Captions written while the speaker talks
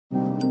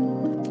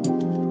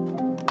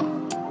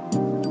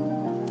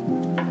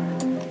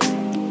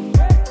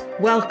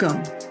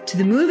Welcome to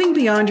the Moving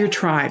Beyond Your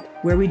Tribe,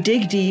 where we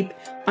dig deep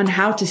on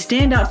how to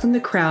stand out from the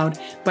crowd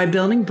by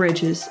building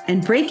bridges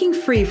and breaking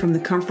free from the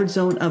comfort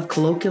zone of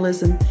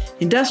colloquialism,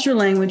 industrial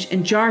language,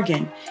 and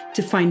jargon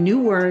to find new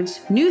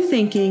words, new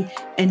thinking,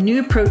 and new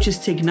approaches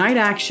to ignite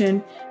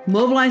action,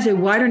 mobilize a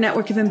wider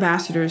network of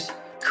ambassadors,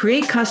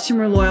 create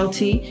customer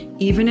loyalty,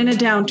 even in a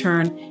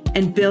downturn,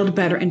 and build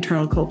better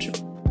internal culture.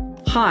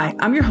 Hi,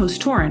 I'm your host,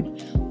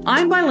 Torin.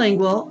 I'm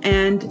bilingual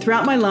and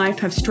throughout my life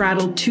have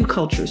straddled two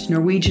cultures,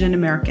 Norwegian and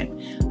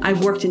American.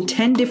 I've worked in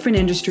 10 different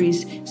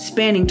industries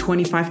spanning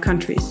 25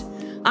 countries.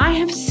 I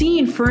have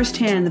seen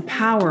firsthand the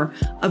power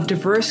of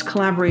diverse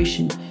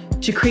collaboration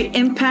to create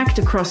impact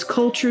across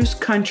cultures,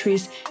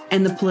 countries,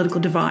 and the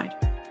political divide.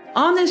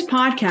 On this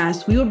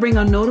podcast, we will bring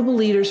on notable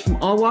leaders from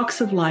all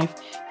walks of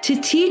life to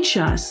teach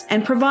us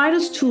and provide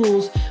us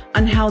tools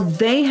on how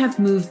they have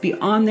moved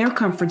beyond their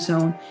comfort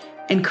zone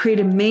and create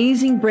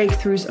amazing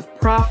breakthroughs of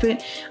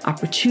profit,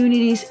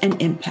 opportunities,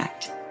 and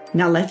impact.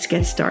 Now let's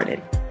get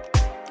started.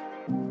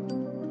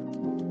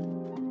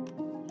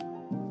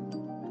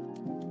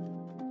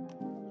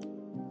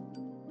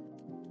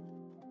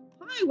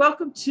 Hi,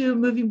 welcome to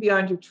Moving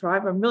Beyond Your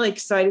Tribe. I'm really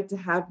excited to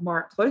have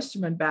Mark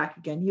Cloisterman back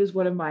again. He was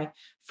one of my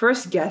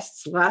first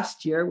guests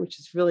last year, which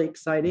is really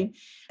exciting.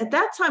 At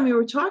that time, we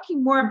were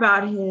talking more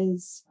about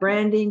his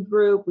branding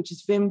group, which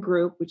is Vim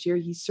Group, which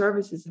he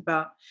services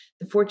about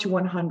the Fortune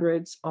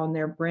 100s on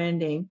their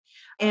branding.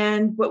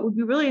 And what would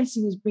be really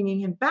interesting is bringing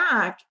him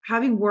back,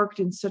 having worked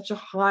in such a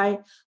high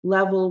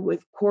level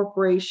with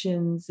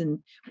corporations and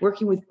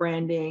working with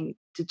branding,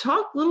 to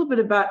talk a little bit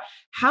about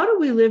how do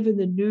we live in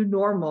the new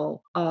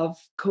normal of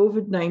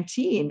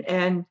COVID-19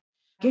 and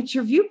get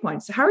your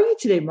viewpoints. How are you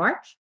today,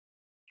 Mark?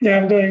 Yeah,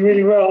 I'm doing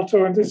really well,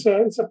 Torrent. It's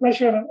a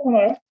pleasure and an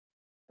honor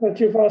that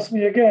you've asked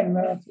me again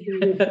to be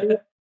with you.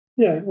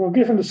 Yeah, well,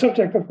 given the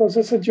subject, of course,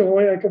 it's a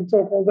joy. I can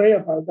talk all day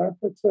about that,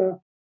 but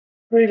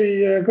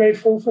really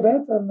grateful for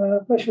that and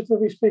a pleasure to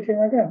be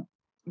speaking again.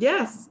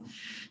 Yes.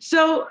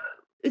 So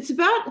it's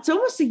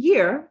almost a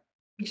year,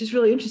 which is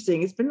really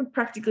interesting. It's been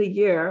practically a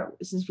year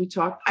since we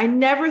talked. I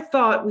never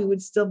thought we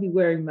would still be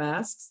wearing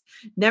masks.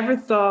 Never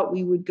thought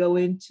we would go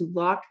into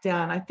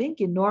lockdown. I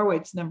think in Norway,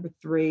 it's number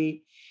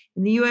 3.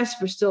 In the US,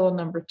 we're still on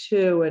number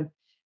 2 and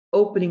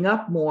opening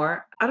up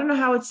more. I don't know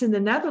how it's in the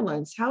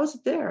Netherlands. How is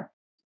it there?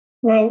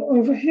 Well,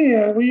 over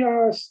here,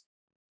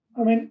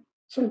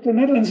 so the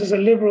Netherlands is a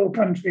liberal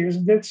country,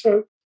 isn't it?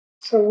 So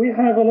we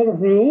have a lot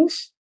of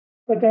rules,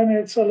 but then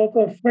it's a lot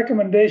of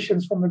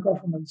recommendations from the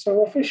government.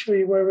 So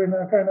officially, we're in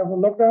a kind of a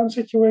lockdown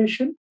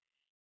situation,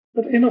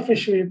 but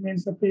unofficially, it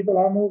means that people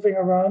are moving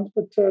around,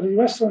 but the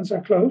restaurants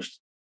are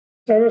closed,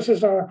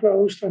 terraces are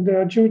closed, and they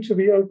are due to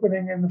be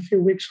opening in a few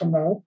weeks from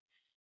now.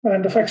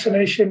 And the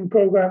vaccination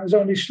program is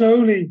only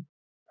slowly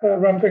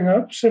ramping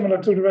up, similar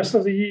to the rest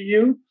of the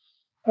EU.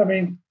 I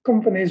mean,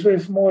 countries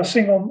with more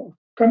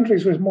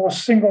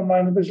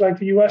single-mindedness, like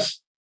the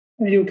US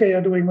and the UK,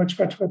 are doing much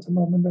better at the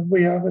moment than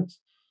we are. But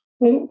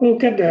we'll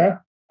get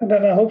there, and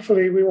then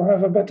hopefully we will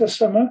have a better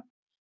summer.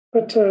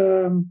 But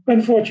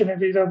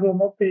unfortunately, that will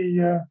not be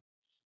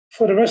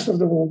for the rest of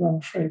the world, I'm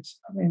afraid.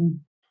 I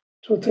mean,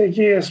 it will take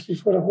years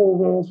before the whole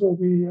world will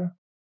be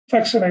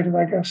vaccinated,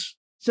 I guess.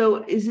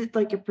 So is it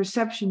like a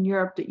perception in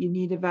Europe that you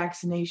need a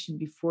vaccination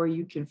before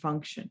you can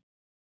function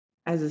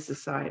as a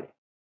society?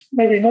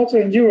 Maybe not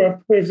in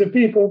Europe with the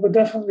people, but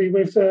definitely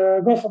with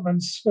the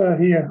governments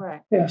here.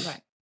 Right. Yes.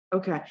 Right.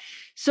 Okay.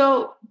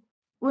 So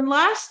when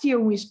last year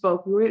when we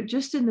spoke, we were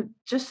just at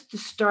the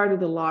start of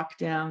the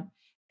lockdown,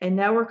 and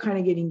now we're kind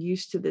of getting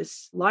used to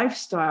this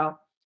lifestyle,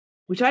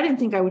 which I didn't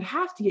think I would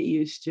have to get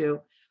used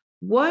to.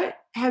 What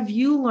have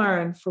you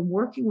learned from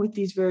working with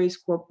these various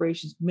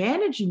corporations,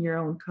 managing your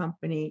own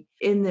company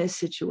in this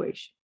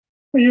situation?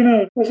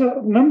 Well, there's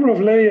a number of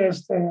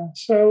layers there.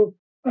 So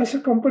as a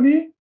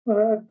company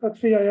at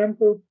VIM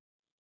Group,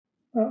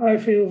 I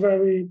feel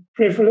very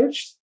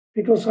privileged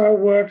because our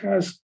work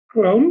has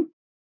grown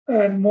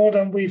and more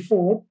than we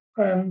thought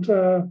and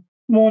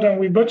more than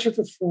we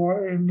budgeted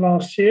for in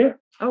last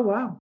year. Oh,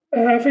 wow.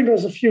 I think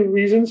there's a few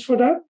reasons for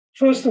that.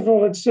 First of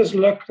all, it's just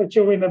luck that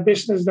you're in a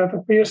business that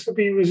appears to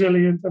be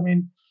resilient. I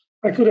mean,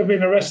 I could have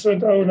been a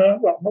restaurant owner.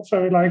 Well, not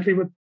very likely,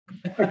 but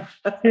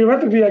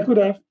theoretically I could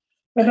have.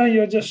 And then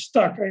you're just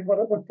stuck. I mean,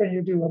 what can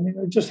you do? I mean,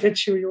 it just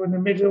hits you. You're in the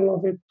middle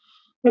of it.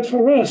 But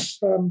for us,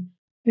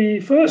 the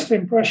first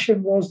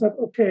impression was that,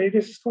 okay,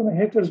 this is going to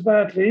hit us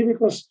badly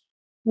because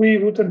we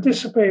would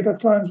anticipate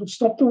that clients would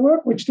stop the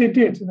work, which they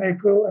did in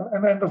April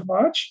and end of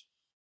March.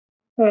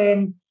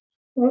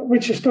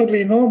 Which is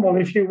totally normal.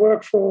 If you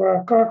work for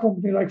a car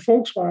company like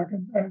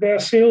Volkswagen and their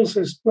sales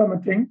is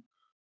plummeting,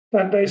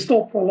 then they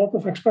stop a lot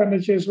of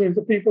expenditures with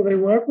the people they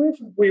work with.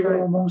 We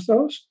were amongst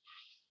those.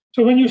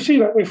 So when you see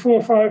that with 4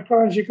 or 5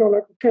 clients, you go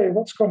like, okay,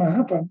 what's going to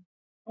happen?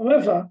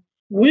 However,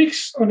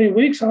 only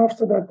weeks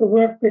after that, the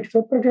work picked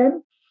up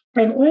again.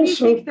 And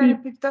also, do you think that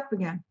it picked up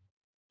again?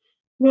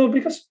 Well,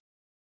 because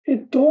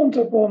it dawned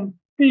upon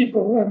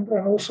people and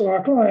also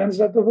our clients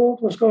that the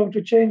world was going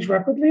to change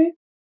rapidly,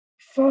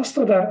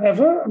 faster than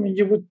ever. I mean,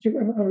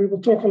 and we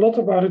will talk a lot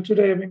about it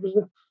today. I mean,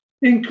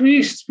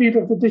 increased speed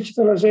of the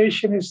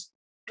digitalization is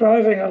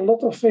driving a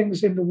lot of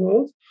things in the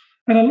world.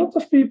 And a lot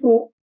of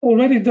people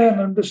already then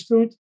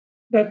understood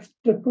that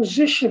the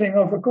positioning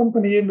of a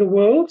company in the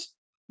world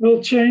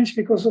will change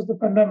because of the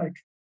pandemic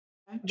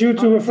due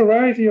to a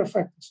variety of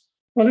factors.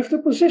 Well, if the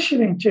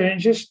positioning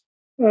changes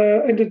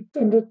and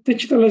the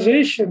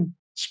digitalization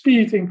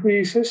speed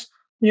increases,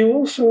 you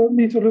also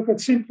need to look at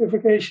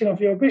simplification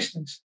of your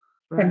business.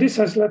 Right. And this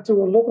has led to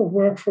a lot of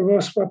work for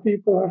us where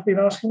people have been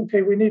asking,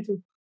 okay, we need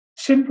to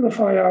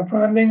simplify our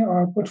branding,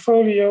 our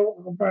portfolio,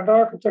 our brand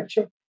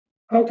architecture.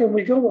 How can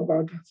we go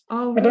about that?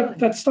 Oh, and really?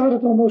 that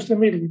started almost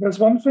immediately. That's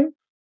one thing.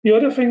 The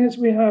other thing is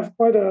we have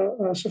quite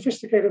a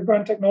sophisticated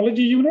brand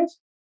technology unit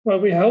where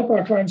we help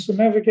our clients to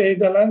navigate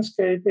the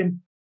landscape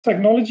in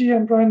technology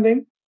and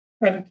branding.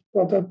 And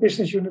that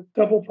business unit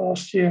doubled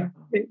last year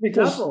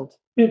because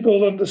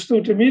people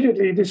understood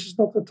immediately this is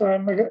not the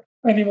time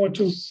anymore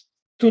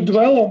to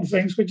dwell on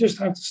things. We just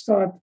have to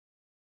start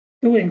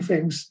doing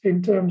things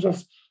in terms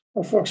of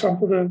for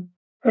example,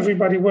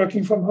 everybody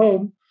working from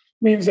home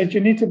means that you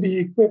need to be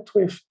equipped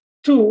with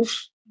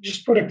tools,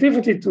 just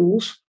productivity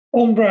tools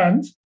on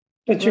brand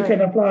that you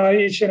can apply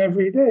each and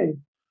every day.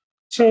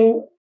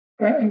 So,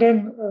 and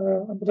then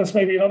that's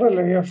maybe another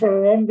layer. For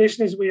our own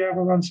business, we have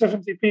around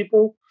 70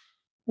 people.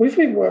 We've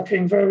been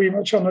working very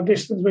much on a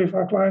distance with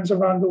our clients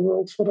around the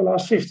world for the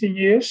last 15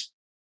 years.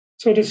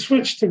 So the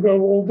switch to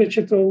go all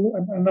digital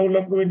and no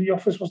longer in the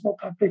office was not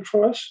that big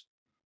for us.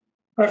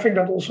 I think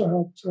that also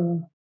helped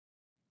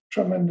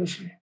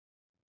tremendously.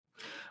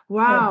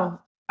 Wow.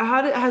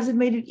 Has it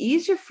made it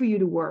easier for you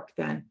to work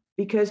then?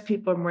 Because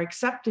people are more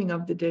accepting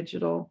of the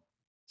digital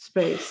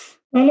space?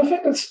 Well, I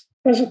think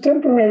that's a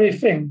temporary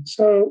thing.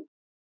 So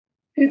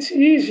it's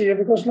easier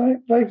because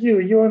like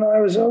you're in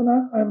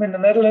Arizona, I'm in the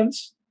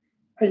Netherlands,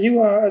 and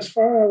you are as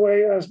far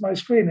away as my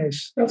screen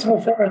is. That's how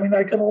far,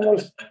 I can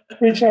almost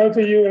reach out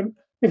to you. And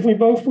if we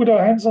both put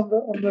our hands on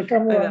the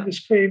camera and the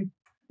screen,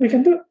 we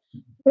can do it.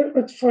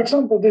 But for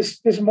example,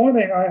 this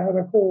morning I had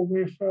a call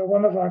with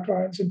one of our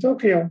clients in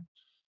Tokyo.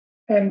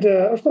 And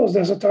of course,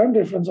 there's a time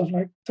difference of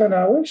like 10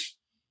 hours.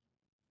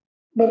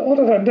 But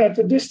other than that,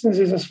 the distance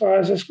is as far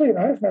as a screen.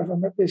 I've never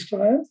met this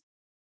client.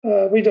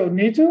 We don't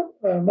need to.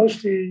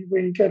 Mostly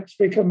we get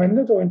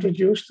recommended or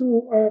introduced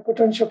to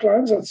potential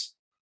clients. That's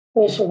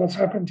also what's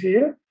happened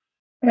here.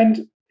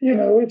 And,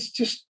 it's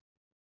just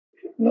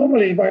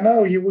normally by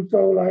now you would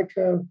go like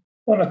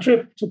on a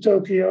trip to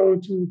Tokyo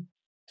to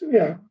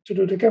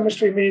do the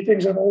chemistry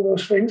meetings and all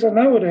those things. And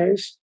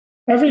nowadays,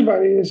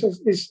 everybody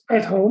is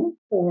at home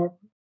or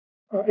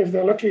if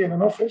they're lucky in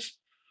an office.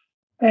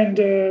 And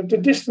the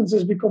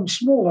distances become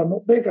smaller,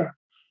 not bigger.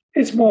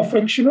 It's more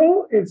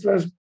functional.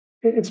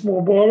 It's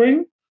more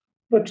boring.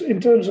 But in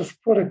terms of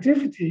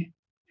productivity,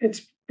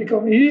 it's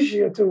become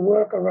easier to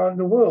work around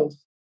the world.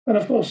 And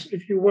of course,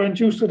 if you weren't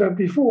used to that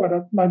before,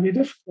 that might be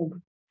difficult.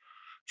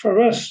 For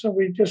us,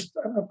 we just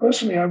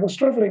personally, I was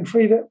traveling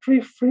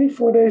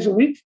 4 days a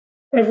week,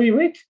 every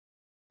week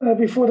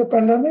before the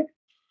pandemic.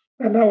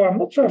 And now I'm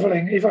not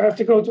traveling. If I have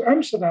to go to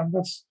Amsterdam,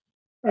 that's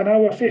an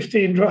hour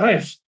 15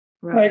 drive.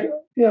 Right.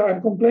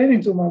 I'm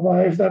complaining to my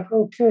wife that,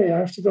 okay, I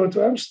have to go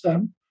to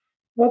Amsterdam.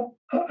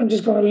 I'm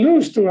just going to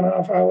lose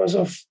 2.5 hours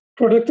of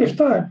productive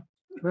time.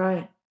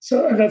 Right.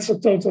 So and that's a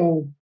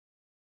total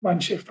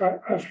mind shift,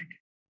 I think.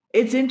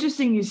 It's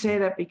interesting you say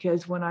that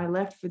because when I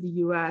left for the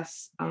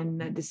US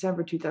in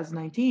December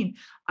 2019,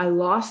 I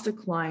lost a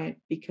client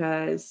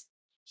because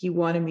he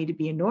wanted me to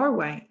be in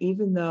Norway,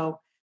 even though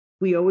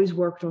we always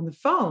worked on the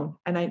phone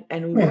and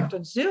we worked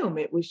on Zoom.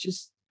 It was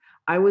just,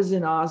 I was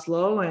in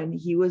Oslo and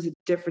he was a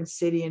different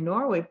city in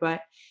Norway,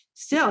 but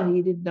still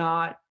he did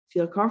not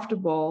feel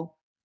comfortable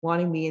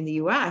wanting me in the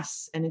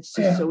US. And it's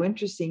just so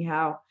interesting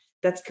how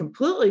that's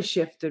completely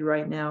shifted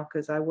right now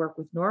because I work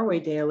with Norway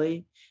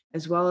daily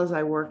as well as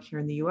I work here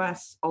in the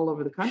US all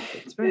over the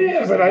country. It's very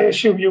interesting. But I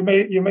assume you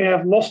may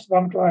have lost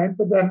one client,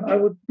 but then I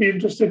would be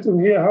interested to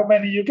hear how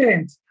many you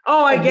gained.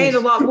 Oh, I gained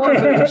a lot more,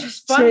 but it was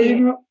just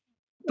funny.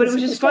 But it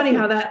was just funny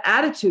how that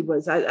attitude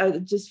was. I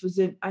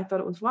thought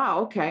it was,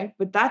 wow, okay.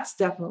 But that's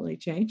definitely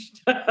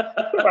changed.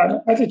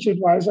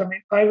 Attitude-wise,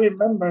 I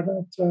remember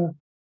that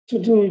to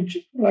do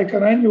like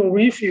an annual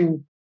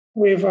review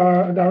with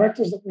our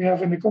directors that we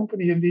have in the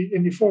company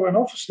in the foreign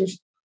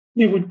offices,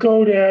 you would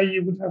go there,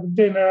 you would have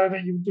dinner,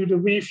 then you would do the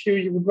review,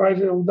 you would write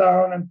it all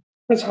down. And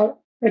that's how,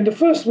 in the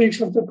first weeks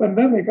of the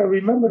pandemic, I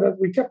remember that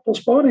we kept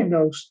postponing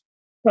those.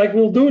 Like,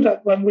 we'll do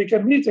that when we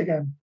can meet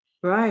again.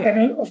 Right.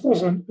 And of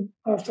course,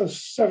 after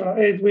 7 or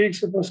 8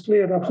 weeks, it was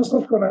clear that was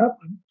not going to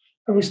happen.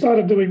 And we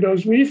started doing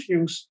those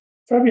reviews,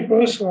 very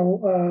personal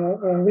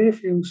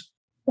reviews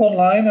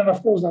online. And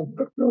of course, that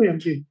worked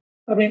brilliantly.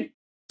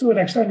 To an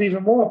extent,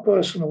 even more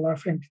personal, I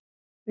think,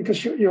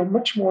 because you're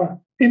much more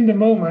in the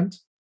moment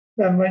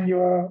than when you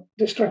are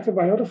distracted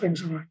by other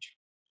things around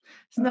you.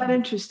 Isn't that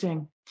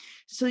interesting?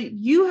 So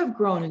you have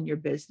grown in your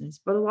business,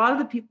 but a lot of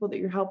the people that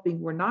you're helping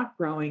were not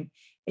growing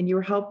and you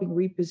were helping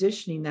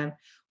repositioning them.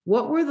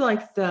 What were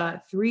like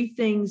the 3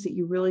 things that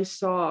you really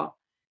saw,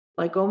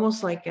 like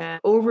almost like an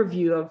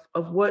overview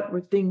of what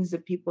were things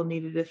that people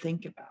needed to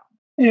think about?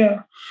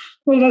 Yeah.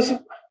 Well, that's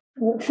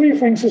three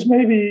things is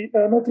maybe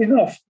not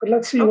enough, but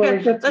let's see where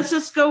we get to. Let's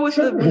just go with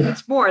if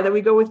it's more, then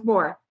we go with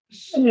more.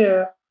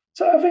 Yeah.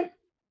 So I think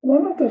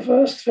one of the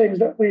first things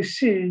that we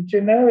see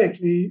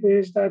generically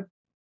is that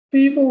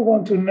people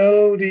want to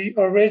know the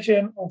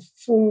origin of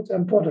food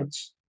and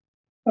products.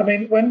 I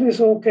mean, when this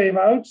all came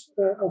out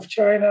of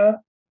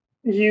China,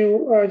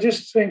 you are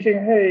just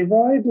thinking, hey,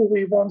 why do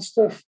we want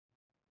stuff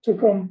to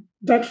come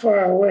that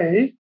far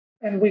away?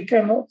 And we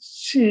cannot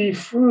see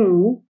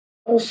through,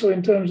 also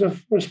in terms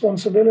of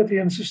responsibility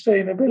and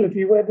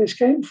sustainability, where this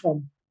came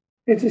from.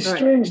 It is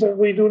strange that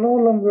we do no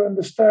longer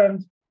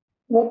understand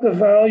what the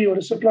value of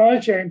the supply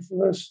chain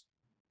for us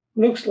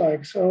looks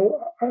like.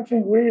 So I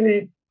think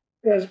really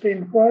there's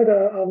been quite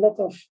a lot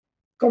of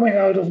coming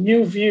out of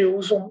new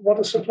views on what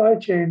a supply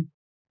chain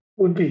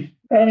would be.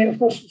 I mean, of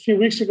course, a few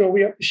weeks ago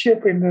we had a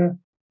ship in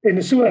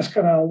the Suez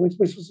Canal, which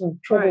was a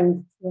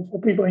trouble for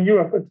people in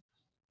Europe,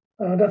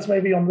 but that's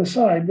maybe on the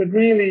side. But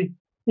really,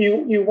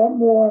 you want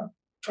more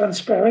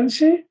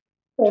transparency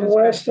on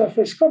where stuff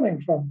is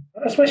coming from,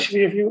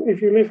 especially if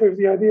you live with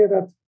the idea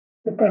that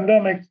the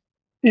pandemic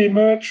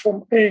emerged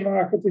from a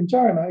market in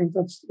China.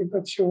 If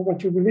that's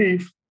what you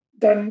believe,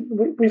 then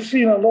we've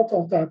seen a lot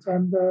of that,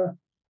 and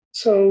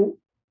so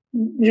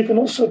you can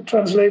also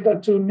translate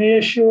that to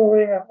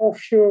nearshoring and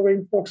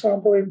offshoring, for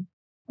example, in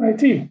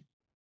IT.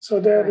 So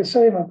there the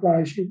same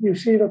applies. You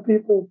see that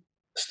people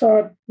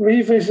start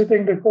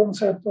revisiting the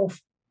concept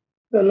of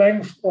the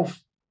length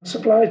of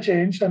supply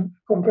chains and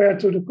compared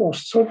to the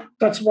cost. So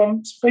that's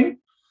one thing.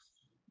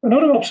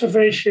 Another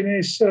observation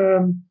is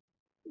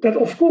that,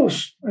 of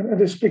course,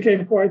 and this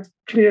became quite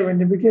clear in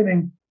the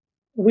beginning,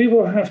 we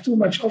will have too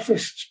much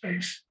office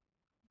space.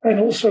 And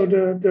also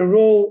the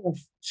role of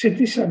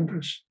city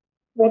centers.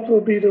 What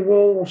will be the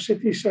role of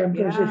city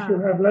centers if you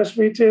have less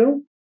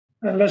retail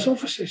and less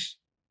offices?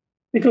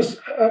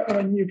 Because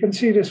you can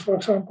see this, for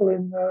example,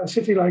 in a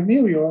city like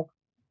New York.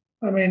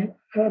 I mean,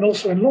 and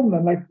also in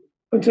London. Like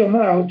until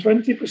now,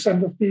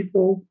 20% of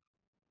people,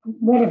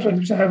 more than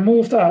 20%, have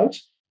moved out.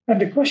 And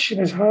the question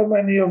is, how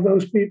many of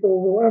those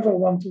people will ever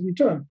want to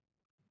return?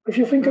 If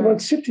you think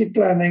about city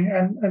planning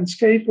and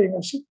scaping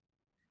of city,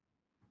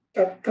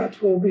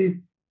 that will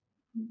be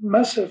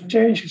massive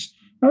changes.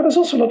 Now, there's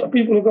also a lot of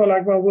people who go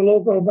like, well, we'll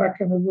all go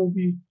back and it will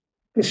be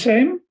the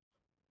same.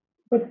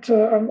 But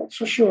I'm not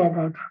so sure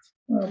about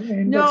that. I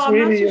mean, that's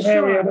really an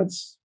area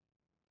that's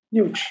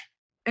huge.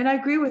 And I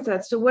agree with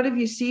that. So what have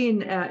you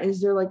seen?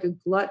 Is there like a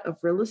glut of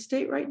real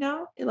estate right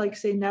now, like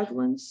say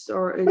Netherlands,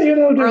 or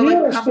are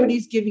like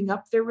companies giving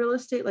up their real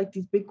estate, like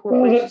these big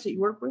corporations that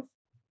you work with?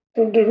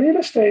 The real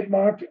estate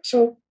market.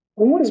 So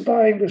who is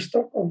buying the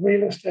stock of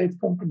real estate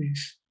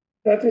companies?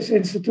 That is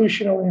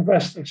institutional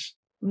investors.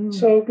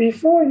 So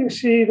before you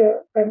see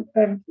the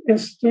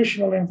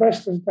institutional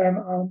investors then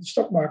on the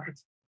stock market.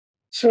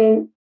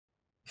 So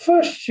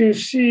first you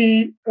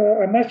see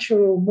a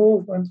natural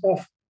movement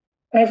of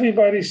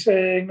everybody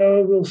saying,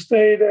 no, we'll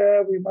stay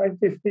there. We might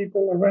give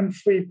people a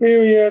rent-free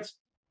period,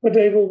 but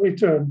they will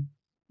return.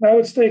 Now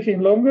it's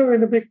taking longer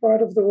in a big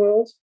part of the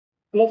world.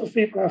 A lot of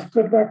people have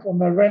cut back on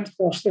their rent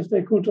cost if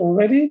they could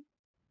already.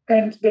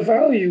 And the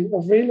value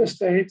of real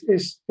estate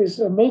is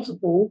a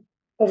multiple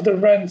of the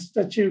rent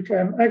that you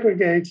can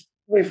aggregate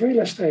with real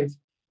estate.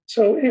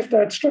 So if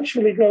that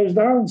structurally goes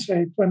down,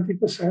 say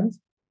 20%,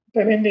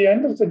 then in the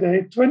end of the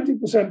day,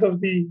 20% of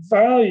the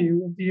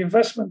value of the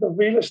investment of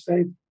real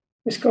estate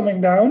is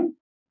coming down.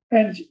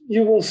 And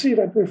you will see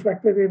that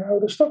reflected in how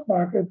the stock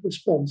market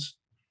responds.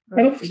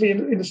 And obviously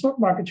in the stock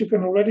market, you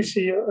can already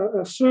see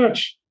a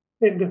surge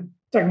in the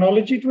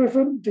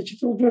technology-driven,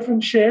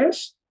 digital-driven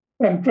shares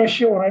and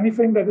pressure on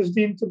anything that is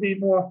deemed to be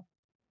more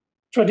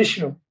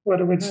traditional,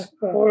 whether it's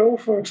oil,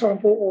 for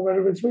example, or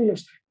whether it's real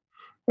estate.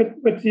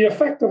 But the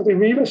effect of the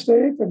real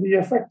estate and the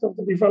effect of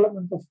the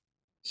development of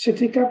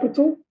city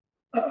capital,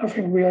 I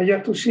think we are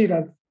yet to see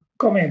that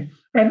come in.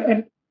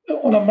 And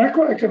on a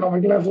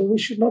macroeconomic level, we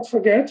should not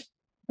forget,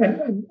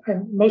 and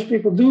most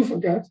people do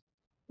forget,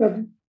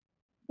 that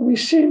we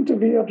seem to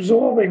be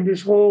absorbing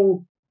this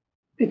whole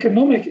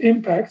economic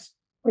impact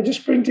by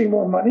just printing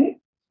more money.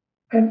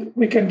 And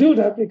we can do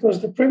that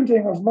because the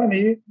printing of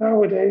money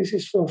nowadays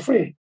is for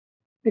free,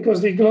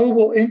 because the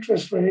global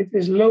interest rate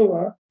is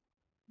lower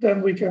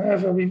than we can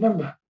ever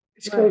remember.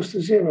 It's close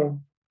to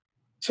zero.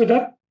 So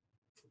that,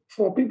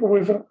 for people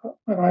with,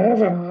 and I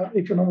have an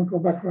economical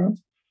background,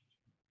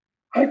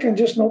 I can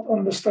just not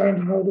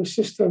understand how the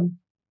system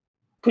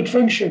could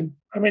function.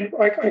 I mean,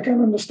 I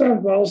can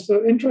understand whilst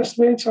the interest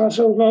rates are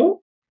so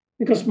low,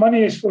 because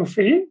money is for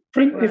free.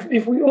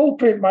 If we all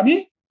print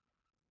money,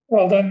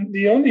 well, then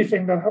the only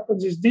thing that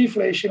happens is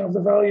deflation of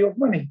the value of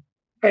money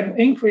and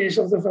increase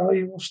of the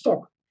value of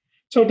stock.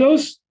 So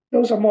those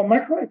are more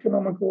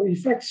macroeconomical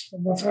effects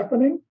from what's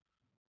happening.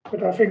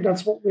 But I think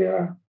that's what we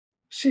are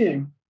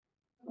seeing.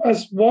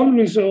 As one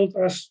result,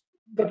 as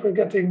that we're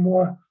getting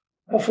more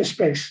office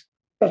space.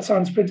 That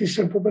sounds pretty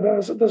simple, but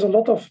there's a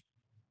lot of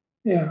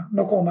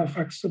knock-on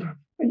effects to that.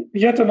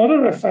 Yet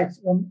another effect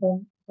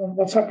on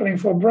what's happening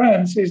for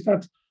brands is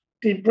that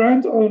the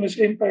brand owner's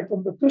impact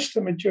on the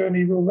customer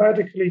journey will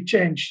radically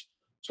change.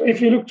 So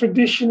if you look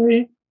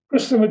traditionally,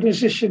 customer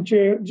decision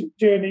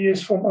journey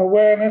is from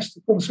awareness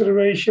to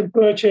consideration,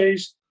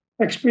 purchase,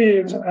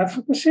 experience, and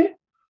advocacy.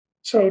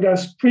 So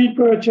that's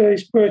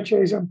pre-purchase,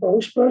 purchase, and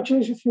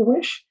post-purchase, if you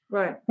wish.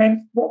 Right.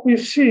 And what we've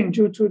seen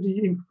due to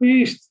the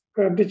increased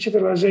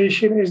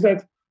digitalization is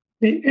that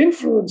the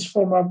influence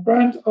from a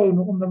brand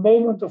owner on the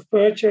moment of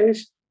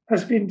purchase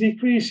has been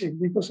decreasing,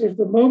 because if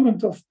the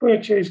moment of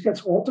purchase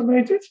gets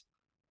automated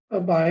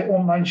by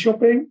online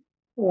shopping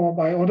or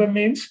by other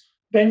means,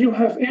 then you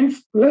have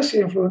less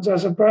influence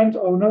as a brand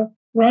owner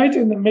right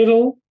in the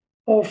middle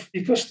of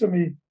the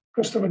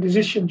customer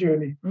decision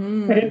journey.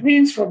 And it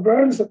means for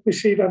brands that we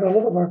see that a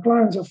lot of our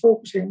clients are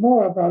focusing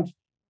more about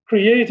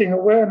creating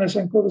awareness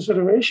and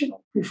consideration,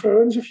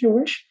 preference, if you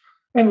wish.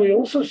 And we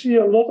also see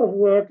a lot of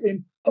work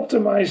in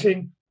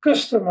optimizing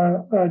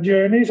customer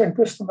journeys and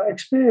customer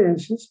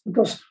experiences,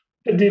 because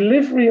the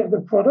delivery of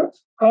the product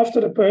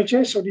after the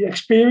purchase, so the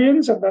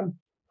experience and then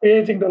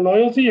creating the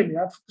loyalty and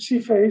the advocacy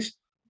phase,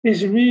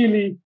 is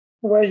really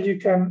where you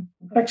can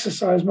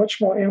exercise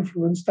much more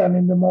influence than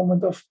in the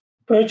moment of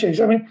purchase.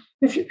 I mean,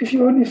 if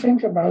you only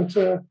think about,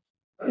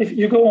 if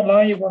you go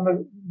online, you want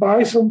to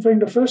buy something,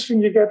 the first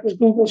thing you get is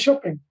Google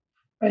Shopping,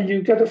 and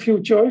you get a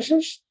few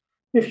choices.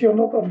 If you're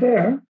not up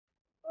there,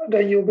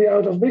 then you'll be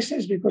out of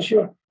business, because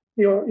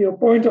your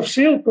point of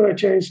sale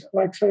purchase,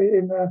 like say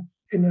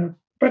in a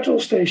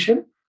petrol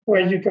station where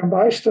you can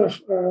buy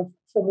stuff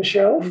from the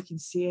shelf, you can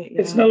see it.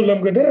 Yeah. It's no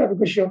longer there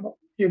because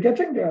you're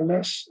getting there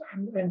less,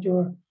 and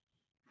you're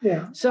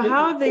So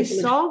how have they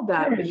solved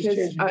that?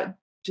 Because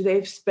do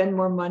they spend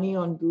more money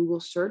on Google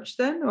search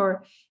then,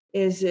 or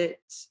is it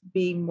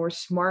being more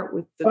smart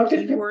with the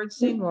keywords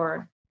thing?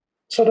 Or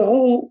so the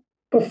whole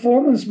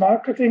performance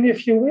marketing,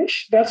 if you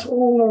wish, that's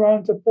all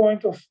around the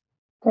point of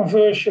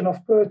conversion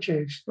of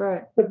purchase.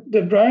 Right.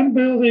 The brand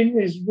building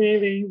is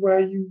really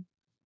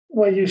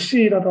where you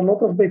see that a lot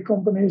of big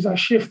companies are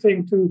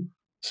shifting to,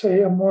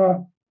 say, a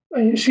more,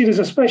 and you see this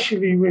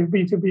especially with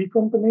B2B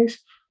companies,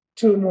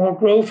 to more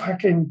growth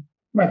hacking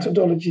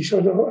methodology. So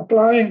they're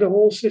applying the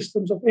whole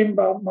systems of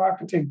inbound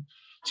marketing.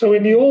 So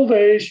in the old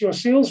days, your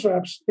sales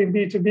reps in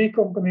B2B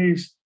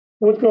companies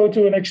would go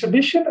to an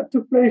exhibition that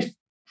took place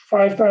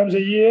 5 times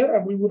a year,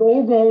 and we would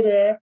all go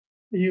there.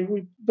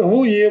 The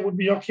whole year would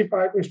be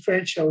occupied with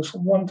trade shows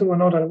from one to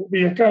another. It would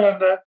be a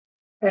calendar,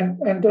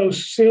 and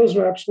those sales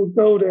reps would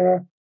go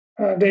there.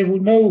 They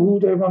would know who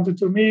they wanted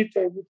to meet.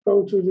 They would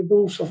go to the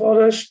booths of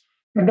others.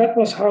 And that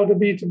was how the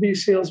B2B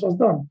sales was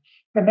done.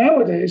 And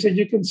nowadays, and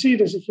you can see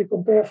this if you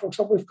compare, for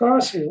example, with car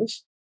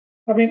sales.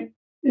 I mean,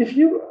 if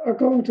you are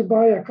going to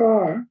buy a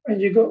car and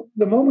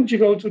the moment you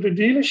go to the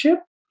dealership,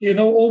 you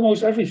know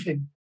almost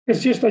everything.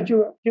 It's just that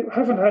you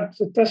haven't had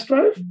the test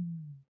drive,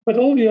 but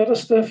all the other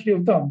stuff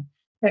you've done.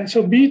 And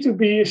so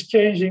B2B is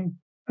changing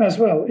as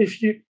well.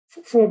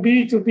 For a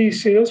B2B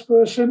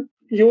salesperson,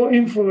 your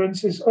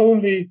influence is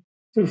only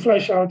to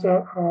flesh out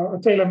a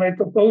tailor-made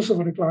proposal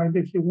for the client,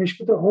 if you wish,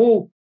 but the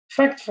whole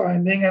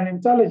fact-finding and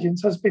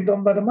intelligence has been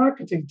done by the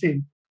marketing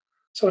team.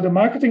 So the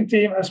marketing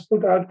team has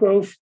put out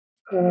growth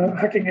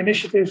hacking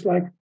initiatives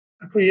like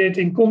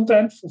creating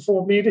content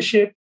for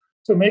leadership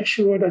to make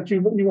sure that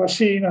you are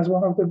seen as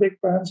one of the big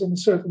brands in a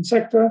certain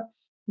sector.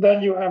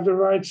 Then you have the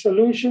right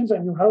solutions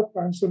and you help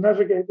brands to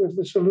navigate with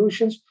the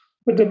solutions.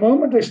 But the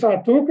moment they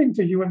start talking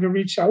to you and they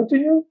reach out to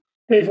you,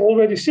 they've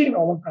already seen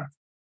all of that.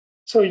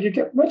 So you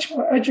get much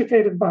more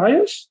educated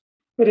buyers,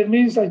 but it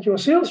means that your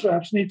sales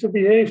reps need to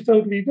behave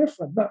totally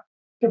different. Now,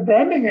 the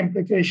branding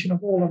implication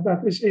of all of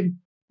that is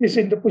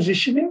in the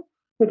positioning,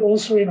 but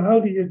also in how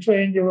do you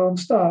train your own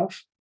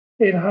staff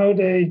in how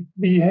they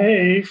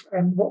behave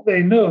and what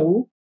they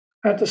know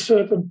at a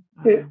certain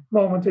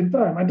moment in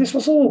time. And this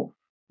was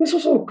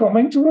all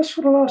coming to us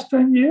for the last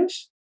 10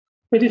 years.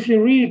 But if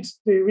you read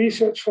the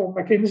research from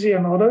McKinsey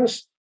and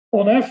others,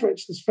 on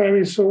average, there's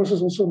various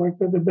sources also like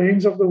the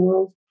Bains of the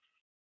world,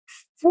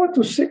 4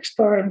 to 6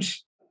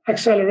 times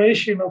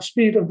acceleration of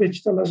speed of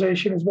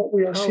digitalization is what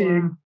we are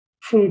seeing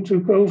through to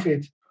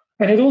COVID.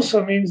 And it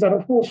also means that,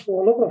 of course,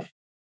 for a lot of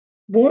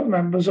board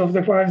members of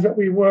the clients that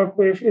we work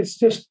with, it's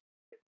just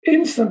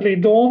instantly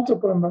dawned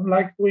upon them.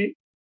 Like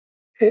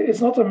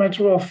it's not a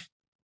matter of,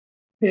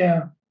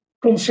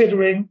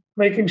 considering,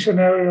 making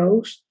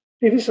scenarios.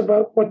 It is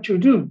about what you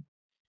do.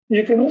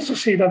 You can also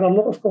see that a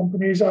lot of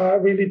companies are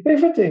really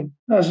pivoting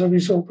as a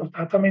result of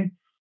that. I mean,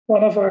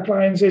 one of our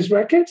clients is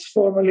Reckitt,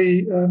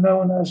 formerly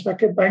known as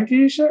Reckitt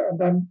Benckiser, and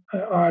then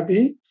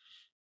RB.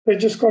 They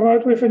just come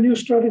out with a new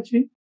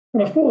strategy.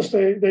 And of course,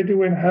 they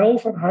do in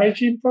health and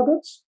hygiene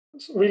products,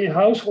 so really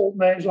household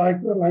names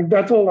like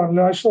Dettol and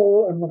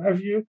Lysol and what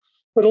have you,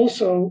 but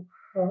also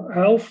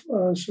health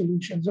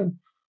solutions. And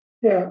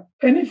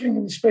anything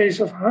in the space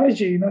of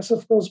hygiene has,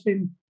 of course,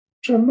 been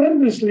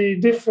tremendously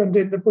different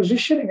in the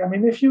positioning. I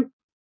mean, if you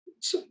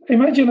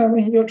imagine,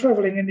 you're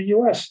traveling in the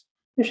US.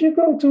 If you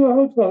go to a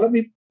hotel,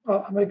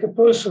 I'll make it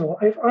personal.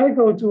 If I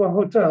go to a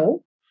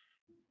hotel,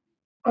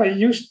 I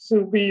used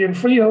to be in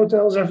 3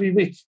 hotels every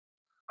week.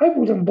 I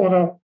wouldn't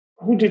bother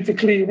who did the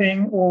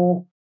cleaning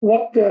or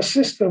what their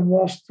system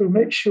was to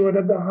make sure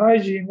that the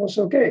hygiene was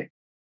okay.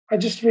 I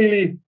just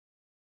really,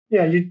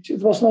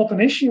 it was not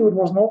an issue. It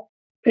was not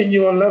in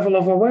your level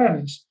of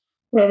awareness.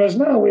 Whereas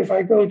now, if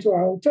I go to a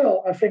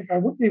hotel, I think I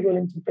would be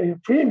willing to pay a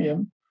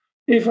premium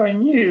if I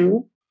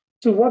knew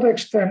to what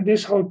extent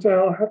this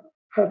hotel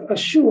had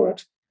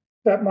assured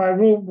that my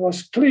room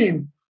was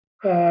clean,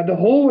 the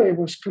hallway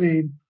was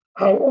clean,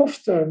 how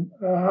often,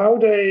 how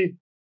they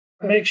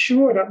make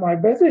sure that my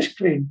bed is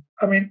clean.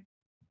 I mean,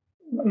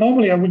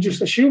 normally I would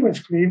just assume it's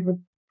clean, but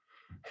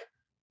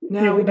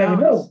you would never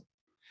know.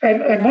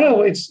 And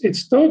now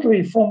it's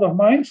totally front of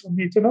mind for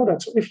me to know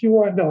that. So if you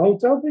are in the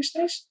hotel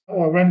business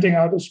or renting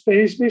out a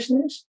space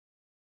business,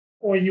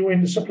 or you're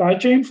in the supply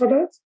chain for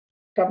that,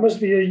 that must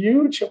be a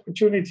huge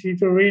opportunity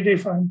to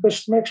redefine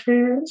customer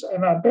experience.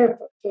 And I bet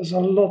there's a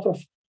lot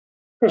of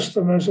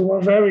customers who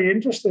are very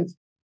interested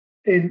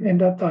in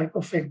that type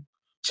of thing.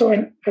 So,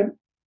 and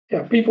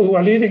people who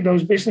are leading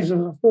those businesses,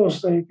 of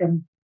course, they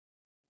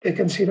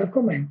can see that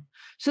coming.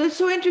 So it's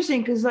so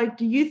interesting because,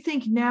 do you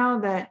think now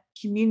that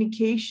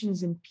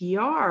communications and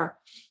PR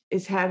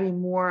is having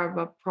more of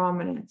a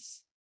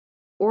prominence,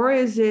 or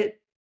is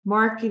it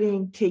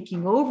marketing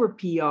taking over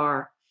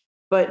PR,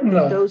 but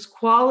those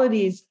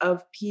qualities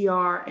of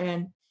PR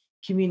and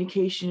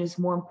communication is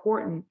more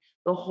important,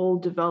 the whole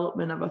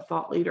development of a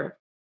thought leader?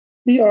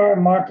 PR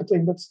and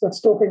marketing,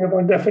 that's talking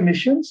about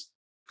definitions.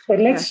 But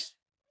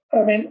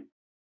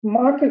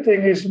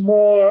marketing is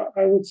more,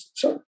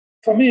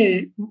 for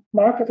me,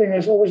 marketing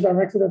is always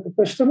directed at the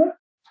customer.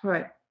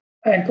 Right.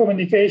 And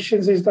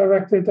communications is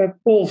directed at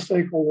all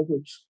stakeholder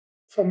groups.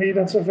 For me,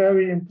 that's a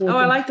very important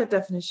I like that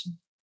definition.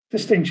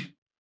 Distinction.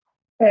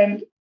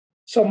 And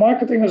so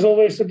marketing is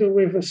always to do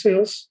with a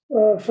sales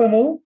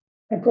funnel,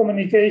 and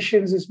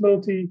communications is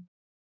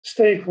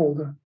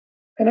multi-stakeholder.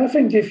 And I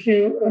think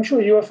I'm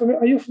sure you are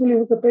familiar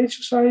with the Page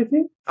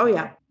Society? Oh,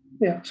 yeah.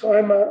 Yeah, so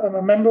I'm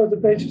a member of the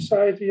Page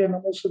Society, and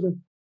I'm also the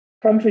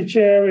country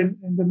chair in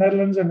the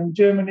Netherlands and in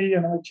Germany,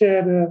 and I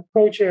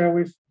co-chair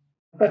with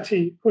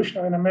Betty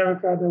Kushner in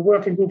America, the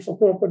Working Group for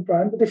Corporate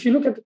Brand. But if you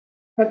look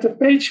at the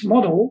Page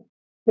model,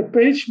 the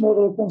Page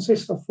model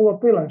consists of 4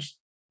 pillars.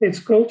 It's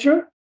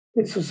culture,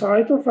 it's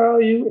societal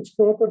value, it's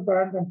corporate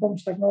brand, and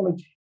comms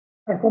technology.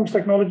 And comms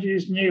technology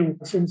is new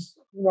since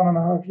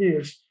 1.5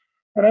 years.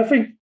 And I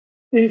think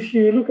if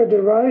you look at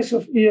the rise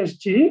of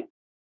ESG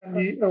and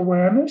the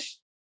awareness,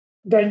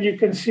 then you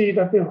can see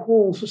that the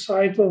whole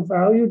societal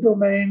value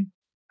domain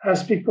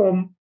has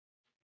become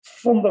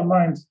front of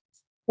mind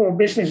for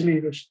business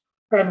leaders.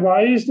 And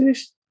why is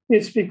this?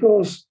 It's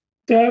because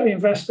their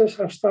investors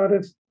have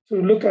started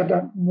to look at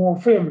that more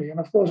firmly. And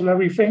of course,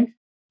 Larry Fink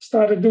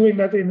started doing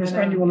that in his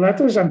annual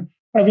letters. And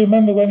I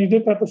remember when he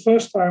did that the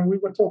first time, we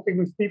were talking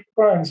with Pete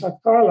Pryans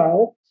at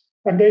Carlyle,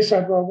 and they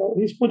said, well,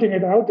 he's putting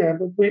it out there,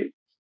 but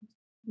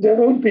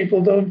their own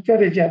people don't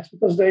get it yet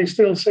because they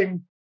still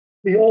sing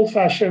the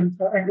old-fashioned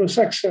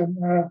Anglo-Saxon,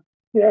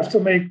 you have to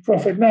make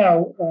profit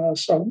now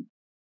song.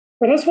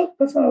 But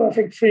that's now, I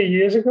think, 3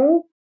 years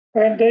ago.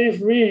 And they've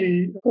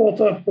really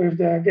caught up with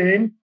their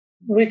game.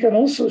 We can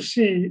also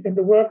see in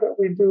the work that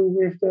we do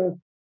with the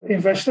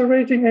investor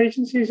rating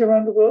agencies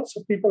around the world,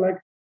 so people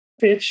like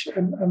Fitch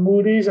and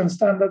Moody's and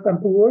Standard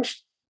 &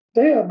 Poor's,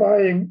 they are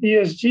buying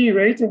ESG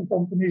rating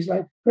companies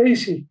like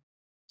crazy.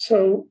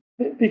 So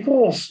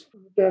because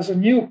there's a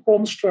new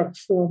construct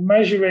for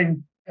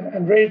measuring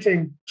and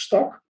rating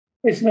stock,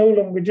 it's no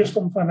longer just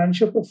on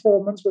financial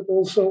performance, but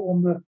also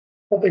on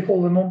what they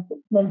call the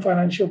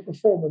non-financial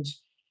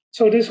performance.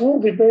 So this whole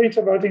debate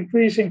about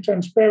increasing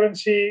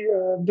transparency,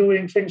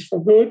 doing things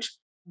for good,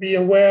 be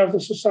aware of the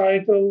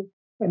societal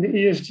and the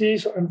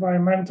ESG, so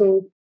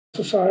environmental,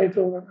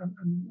 societal,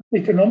 and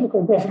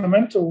economical,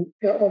 governmental,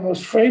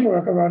 almost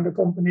framework around the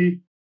company,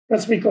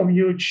 that's become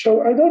huge.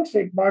 So I don't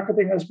think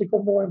marketing has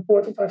become more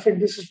important. I think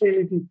this is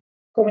really the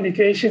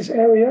communications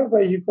area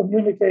where you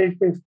communicate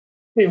with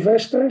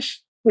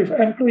investors, with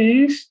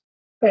employees,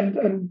 and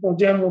the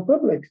general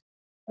public.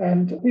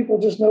 And people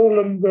just no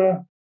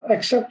longer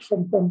accept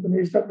from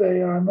companies that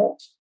they are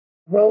not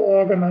well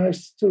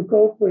organized to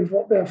cope with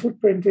what their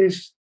footprint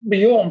is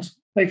beyond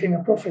making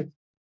a profit.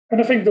 And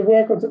I think the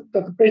work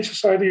that the Page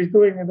Society is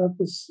doing, and that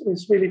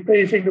is really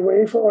paving the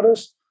way for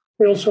others.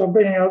 They also are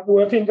bringing out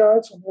working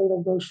guides on all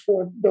of those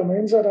 4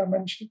 domains that I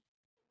mentioned.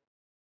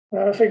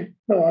 I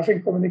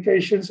think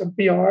communications and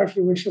PR, if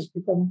you wish, has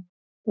become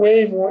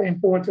way more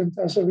important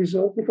as a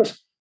result,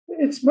 because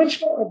it's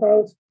much more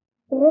about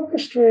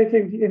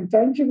orchestrating the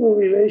intangible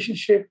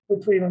relationship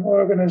between an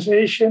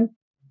organization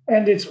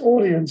and its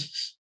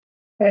audiences.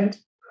 And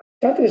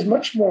that is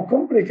much more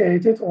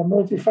complicated or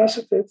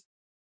multifaceted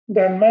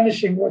than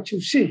managing what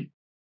you see.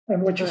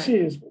 And what you see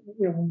is,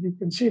 you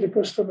can see the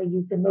customer,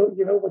 you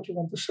know what you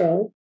want to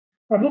sell.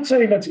 I'm not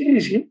saying that's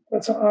easy.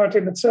 That's an art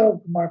in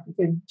itself, the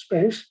marketing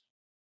space.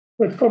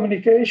 But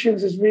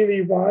communications is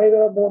really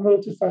wider, more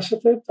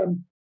multifaceted,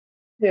 and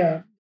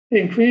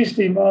increased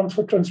demand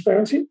for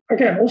transparency.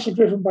 Again, also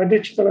driven by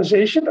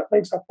digitalization that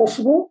makes that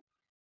possible.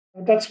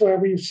 And that's where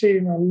we've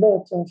seen a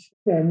lot of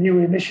new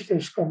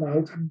initiatives come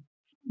out. And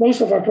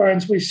most of our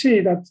clients, we see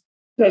that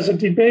there's a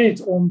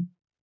debate on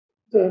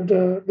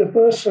the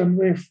person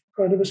with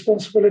the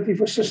responsibility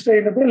for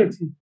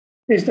sustainability.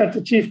 Is that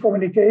the chief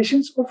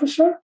communications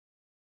officer,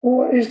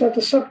 or is that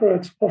a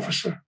separate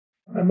officer?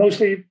 And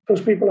mostly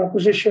those people are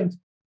positioned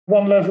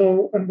one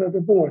level under the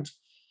board.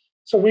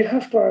 So we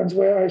have clients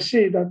where I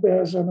see that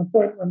there's an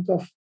appointment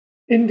of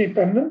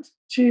independent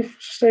chief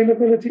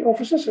sustainability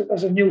officers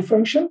as a new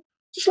function,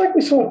 just like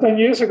we saw 10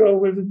 years ago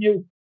with the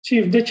new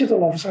chief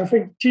digital officer. I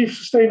think chief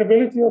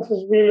sustainability officer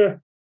is really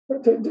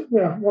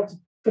what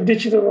the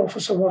digital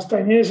officer was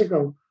 10 years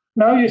ago.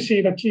 Now you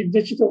see that chief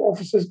digital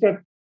officers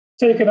get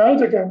taken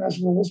out again as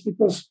roles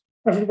because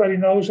everybody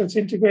knows it's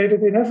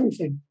integrated in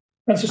everything.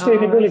 And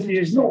sustainability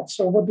is not.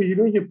 So what do?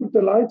 You put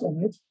the light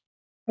on it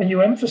and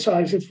you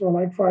emphasize it for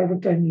like 5 or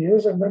 10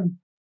 years, and then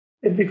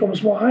it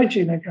becomes more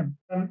hygiene again.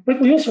 But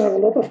we also have a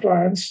lot of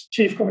clients,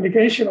 chief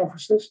communication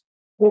officers,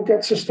 who get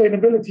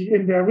sustainability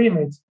in their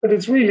remit. But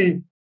it's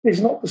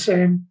not the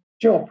same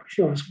job, if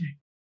you ask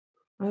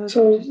me.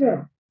 So,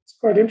 yeah, it's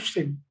quite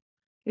interesting.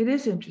 It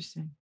is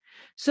interesting.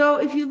 So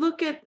if you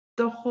look at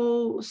the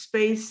whole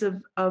space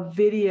of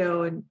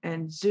video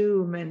and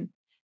Zoom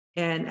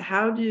and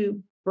how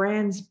do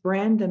brands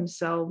brand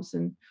themselves,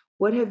 and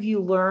what have you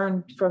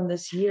learned from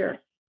this year?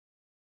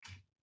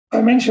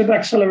 I mentioned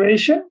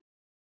acceleration.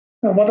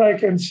 And what I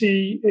can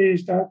see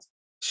is that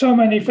so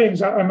many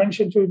things. I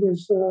mentioned to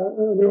this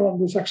earlier on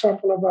this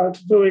example about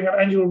doing an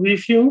annual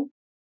review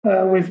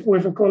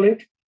with a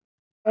colleague.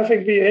 I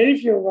think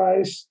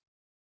behavior-wise,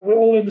 we're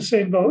all in the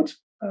same boat.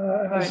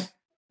 Right.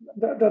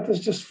 That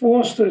has just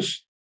forced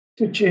us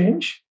to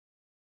change.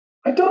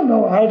 I don't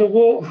know how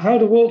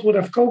the world would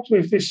have coped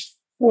with this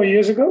 4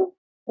 years ago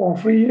or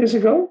 3 years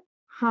ago,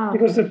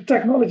 because the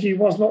technology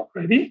was not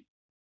ready.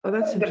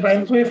 The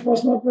bandwidth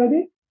was not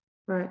ready.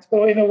 Right.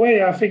 So in a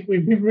way, I think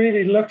we've been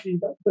really lucky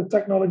that the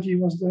technology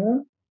was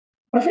there.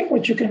 I think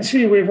what you can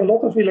see with a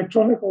lot of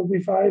electronic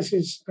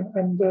devices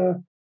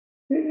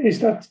is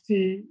that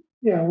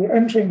we're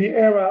entering the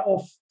era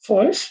of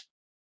voice.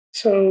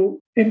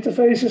 So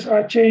interfaces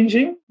are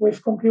changing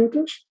with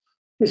computers.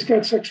 This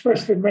gets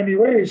expressed in many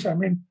ways. I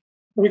mean,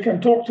 we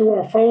can talk to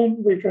our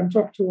phone, we can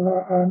talk to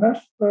our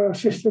nav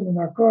system in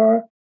our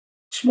car.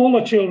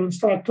 Smaller children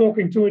start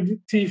talking to a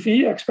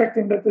TV,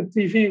 expecting that the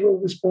TV will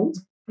respond.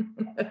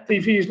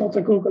 TV is not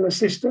a Google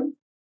Assistant.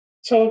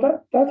 So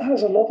that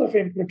has a lot of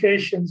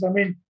implications. I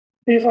mean,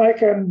 if I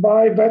can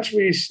buy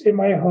batteries in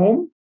my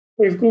home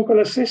with Google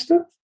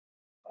Assistant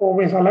or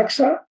with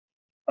Alexa,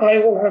 I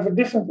will have a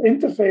different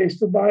interface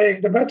to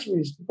buying the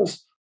batteries,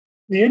 because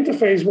the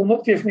interface will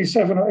not give me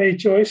 7 or 8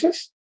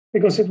 choices,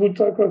 because it would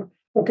talk,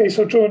 okay,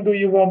 so John, do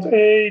you want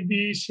A,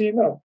 B, C?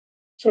 No.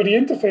 So the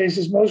interface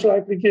is most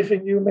likely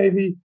giving you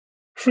maybe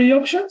 3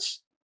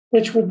 options,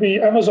 which would be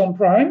Amazon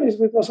Prime,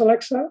 if it was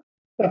Alexa.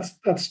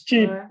 That's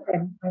cheap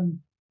and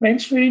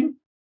mainstream.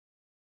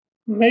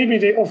 Maybe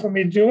they offer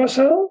me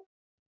Duracell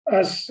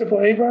as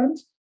AAA brand,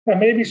 and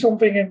maybe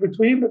something in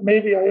between, but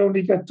maybe I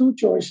only get 2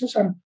 choices.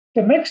 And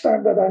the next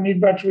time that I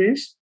need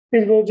batteries,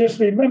 it will just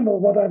remember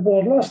what I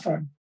bought last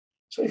time.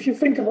 So if you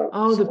think about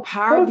the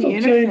power of the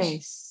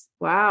interface.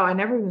 Wow, I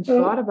never even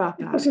thought about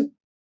that.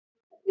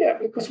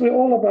 Because we're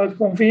all about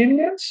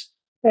convenience.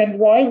 And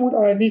why would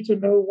I need to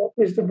know what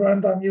is the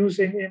brand I'm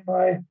using in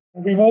my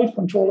remote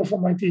controller for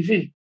my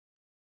TV?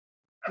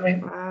 I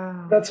mean,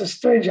 That's a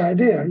strange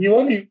idea. You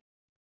only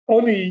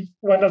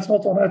when that's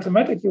not on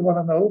automatic, you want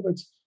to know, but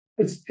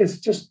it's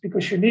just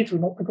because you need to,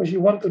 not because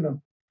you want to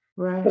know.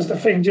 Right. Because the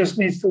thing just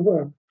needs to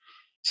work.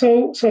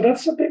 So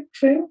that's a big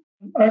thing.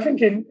 I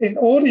think in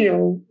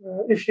audio,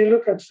 if you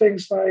look at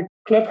things like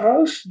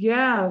Clubhouse,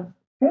 that's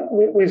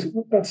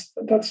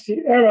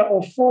the era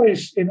of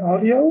voice in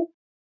audio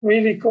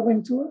really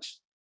coming to us.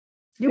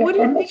 What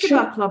do you think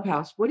about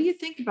Clubhouse? What do you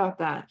think about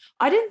that?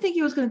 I didn't think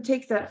he was going to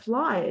take that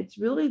fly. It's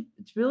really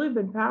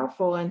been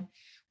powerful. And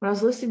when I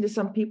was listening to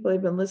some people,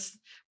 they've been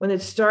listening when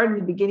it started in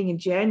the beginning of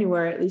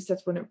January. At least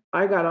that's when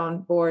I got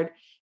on board.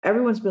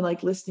 Everyone's been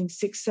like listening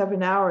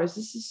 6-7 hours.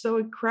 This is so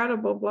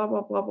incredible. Blah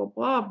blah blah blah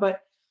blah.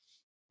 But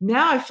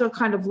now I feel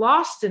kind of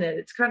lost in it.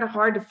 It's kind of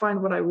hard to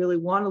find what I really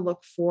want to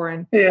look for.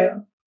 And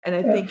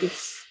I think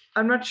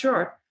I'm not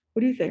sure.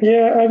 What do you think?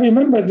 Yeah, I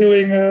remember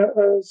doing,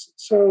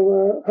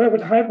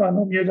 Herbert Heitman,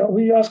 whom you know,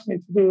 he asked me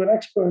to do an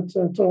expert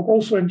talk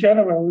also in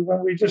January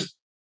when we just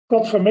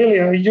got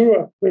familiar in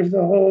Europe with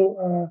the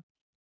whole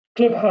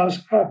Clubhouse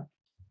app.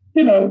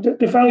 You know,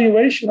 the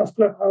valuation of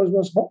Clubhouse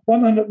was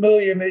 100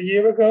 million a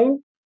year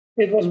ago.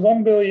 It was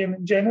 1 billion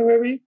in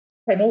January.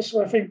 And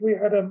also, I think we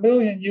had 1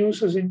 million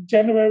users in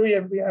January,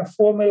 and we have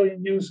 4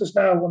 million users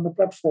now on the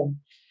platform.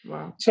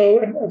 Wow.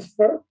 So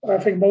I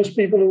think most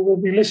people who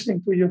will be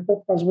listening to your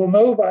podcast will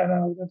know by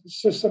now that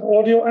it's just an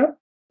audio app.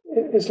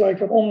 It's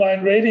like an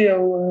online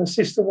radio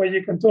system where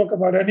you can talk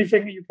about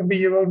anything. You can be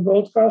your own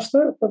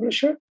broadcaster,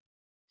 publisher.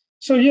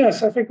 So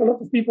yes, I think a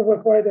lot of people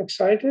were quite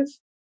excited.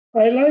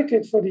 I like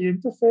it for the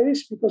interface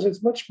because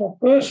it's much more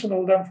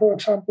personal than, for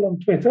example, on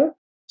Twitter.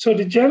 So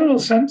the general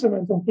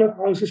sentiment on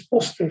Clubhouse is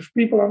positive.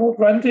 People are not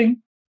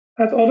ranting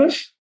at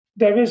others.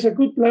 there is a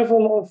good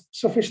level of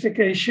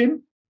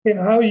sophistication in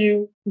how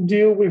you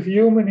deal with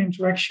human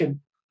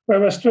interaction.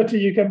 Whereas Twitter,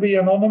 you can be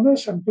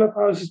anonymous, and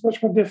Clubhouse is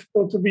much more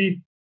difficult to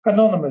be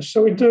anonymous.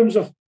 So in terms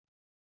of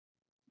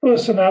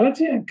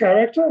personality and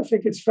character, I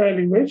think it's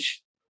fairly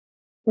rich.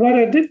 What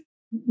I did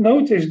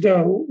notice,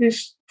 though,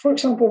 is, for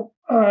example,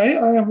 I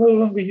am no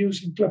longer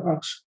using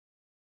Clubhouse.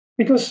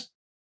 Because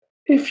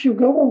if you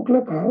go on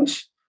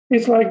Clubhouse,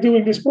 it's like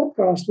doing this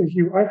podcast with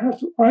you. I have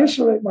to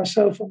isolate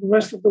myself from the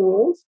rest of the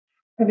world.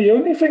 And the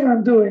only thing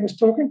I'm doing is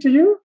talking to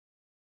you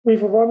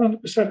with a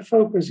 100%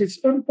 focus. It's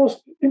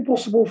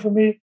impossible for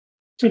me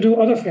to do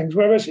other things.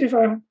 Whereas if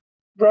I'm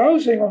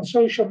browsing on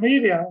social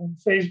media, on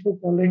Facebook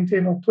or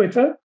LinkedIn or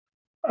Twitter,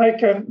 I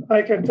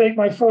can take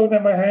my phone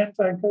in my hand,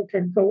 I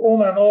can go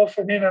on and off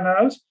and in and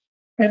out.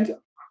 And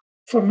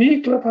for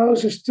me,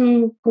 Clubhouse is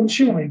too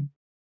consuming.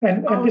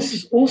 And this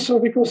is also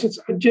because it's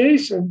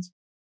adjacent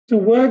to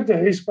work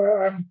days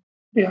where I'm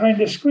behind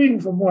the screen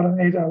for more than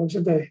 8 hours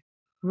a day.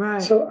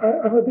 Right. So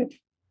I'm a bit,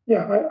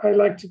 I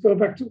like to go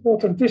back to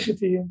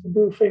authenticity and to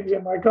do things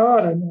in my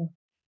garden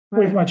or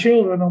with my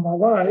children or my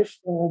wife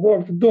or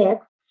walk the dog,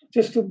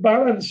 just to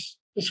balance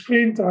the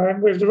screen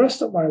time with the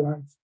rest of my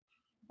life.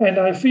 And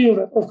I feel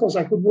that, of course,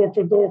 I could walk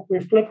the dog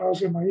with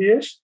Clubhouse in my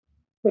ears.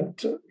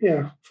 But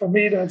for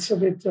me, that's a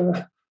bit,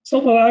 it's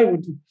not what I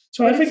would do.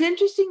 So but it's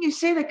interesting you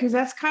say that, because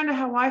that's kind of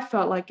how I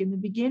felt. Like in the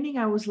beginning,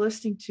 I was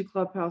listening to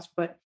Clubhouse,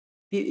 but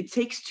it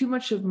takes too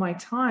much of my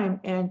time.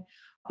 And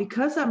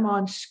because I'm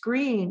on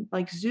screen,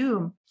 like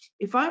Zoom,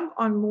 if I'm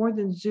on more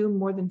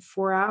than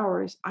 4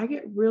 hours, I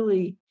get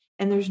really,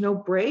 and there's no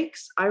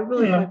breaks. I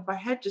really, like my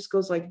head just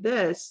goes like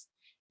this,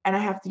 and I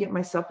have to get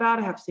myself out.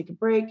 I have to take a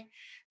break.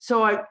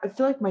 So I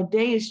feel like my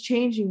day is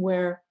changing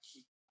where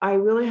I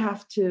really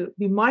have to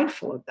be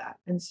mindful of that.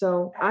 And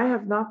so I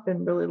have not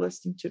been really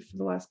listening to it for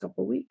the last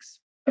couple of weeks.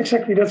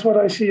 Exactly. That's what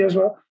I see as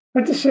well.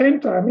 At the same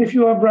time, if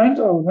you are a brand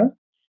owner,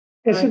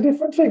 it's a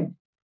different thing.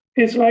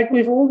 It's like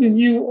with all the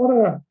new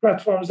other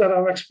platforms that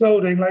are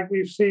exploding, like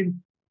we've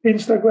seen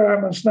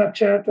Instagram and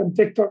Snapchat and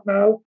TikTok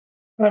now.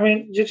 I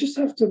mean, you just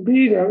have to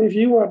be there. If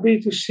you are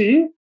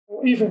B2C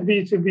or even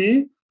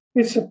B2B,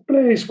 it's a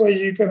place where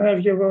you can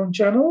have your own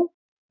channel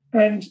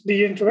and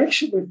the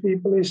interaction with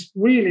people is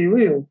really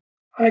real.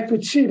 I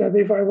could see that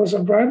if I was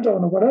a brand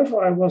owner,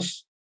 whatever I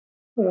was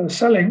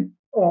selling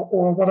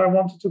or what I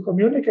wanted to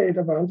communicate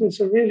about, it's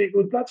a really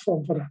good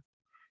platform for that.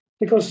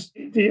 Because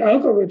the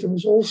algorithm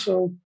is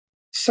also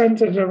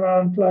centered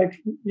around, like,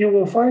 you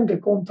will find the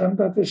content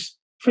that is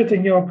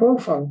fitting your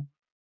profile.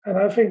 And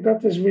I think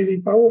that is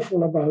really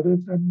powerful about it.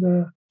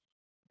 And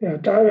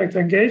direct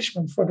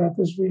engagement for that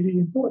is really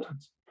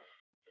important.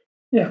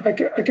 Yeah, I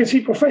can see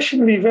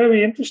professionally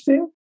very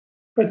interesting.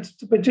 But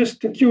just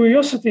the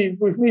curiosity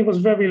with me was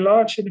very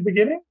large in the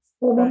beginning,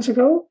 4 months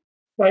ago.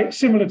 Like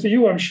similar to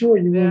you, I'm sure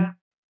you will.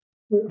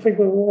 I think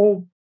we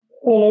were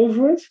all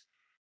over it.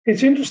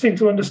 It's interesting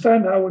to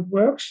understand how it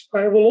works.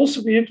 I will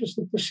also be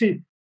interested to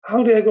see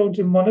how they are going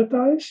to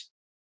monetize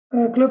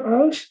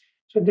Clubhouse.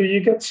 So do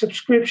you get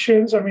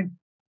subscriptions? I mean,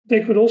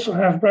 they could also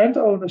have brand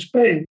owners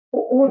pay,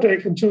 or they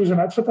can choose an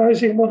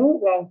advertising model.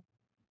 Well,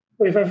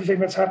 with everything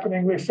that's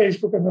happening with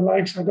Facebook and the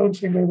likes, I don't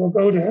think they will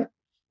go there.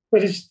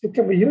 But it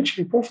can be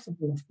hugely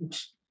profitable, of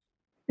course.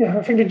 Yeah,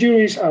 I think the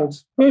jury is out.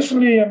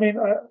 Personally, I mean,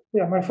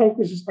 my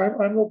focus is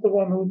I'm not the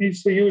one who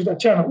needs to use that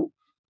channel.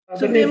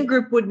 So Vim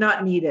Group would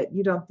not need it.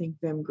 You don't think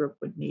Vim Group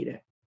would need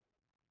it?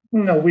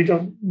 No, we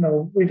don't.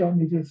 No, we don't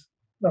need it.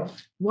 No.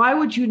 Why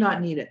would you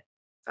not need it?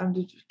 I'm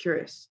just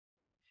curious.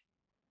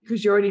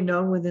 Because you're already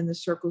known within the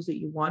circles that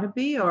you want to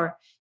be, or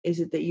is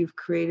it that you've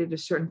created a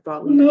certain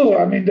thought leadership? No,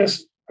 I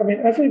mean,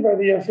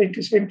 everybody, I think,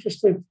 is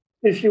interested.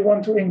 If you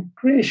want to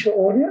increase your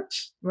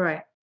audience,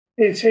 right?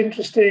 It's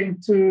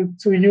interesting to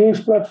use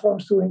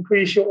platforms to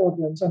increase your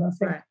audience, and I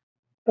think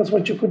that's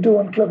what you could do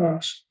on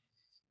Clubhouse.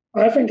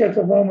 I think at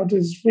the moment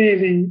it's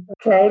really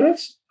crowded.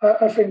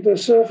 I think the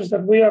service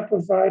that we are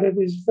provided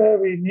is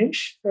very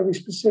niche, very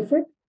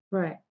specific,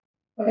 right?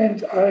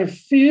 And I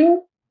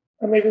feel,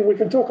 and maybe we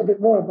can talk a bit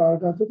more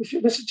about that. This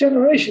is a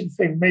generation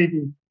thing,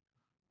 maybe.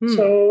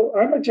 So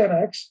I'm a Gen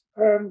X,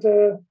 and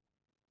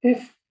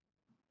if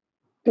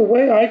the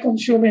way I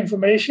consume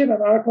information,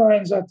 and our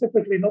clients are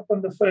typically not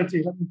under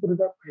 30, let me put it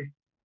that way,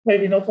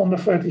 maybe not under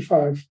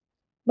 35,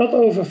 not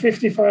over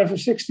 55 or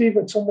 60,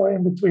 but somewhere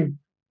in between.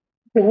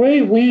 The way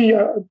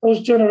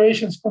those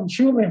generations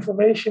consume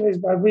information is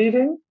by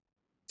reading,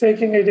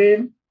 taking it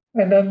in,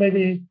 and then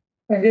maybe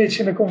engage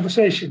in a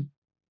conversation.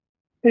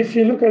 If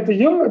you look at the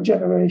younger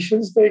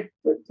generations, they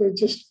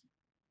just,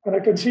 and I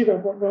can see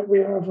that when we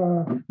have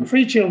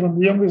 3 children,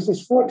 the youngest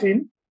is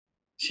 14,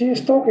 she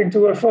is talking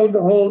to her phone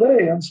the whole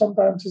day, and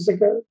sometimes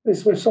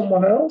it's with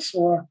someone else,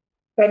 or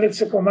then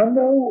it's a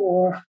commando,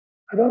 or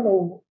I don't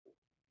know.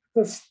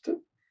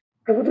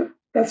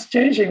 That's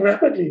changing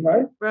rapidly,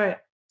 right? Right.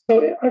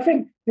 So I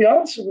think the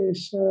answer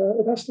is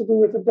it has to do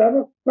with the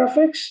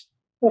demographics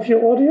of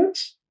your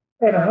audience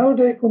and how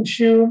they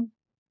consume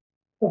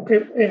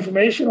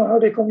information or how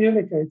they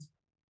communicate.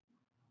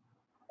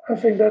 I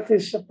think that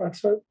is a part.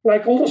 So,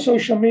 like all the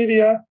social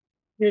media,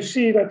 you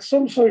see that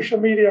some social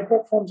media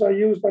platforms are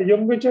used by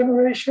younger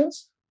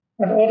generations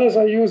and others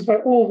are used by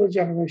older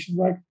generations.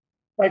 Like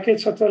my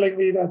kids are telling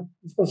me that,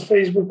 of course,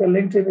 Facebook and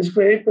LinkedIn is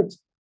great, but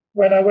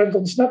when I went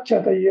on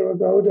Snapchat a year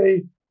ago,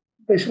 they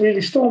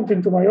really stormed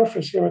into my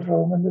office here at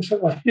home and they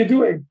said, "What are you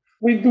doing?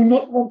 We do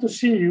not want to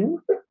see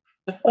you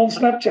on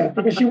Snapchat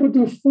because you would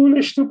do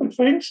foolish, stupid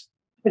things.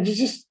 And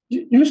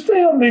you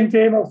stay on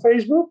LinkedIn or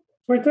Facebook,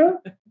 Twitter,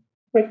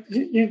 but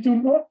you do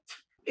not."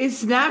 Is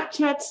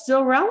Snapchat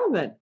still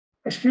relevant?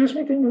 Excuse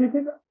me, can you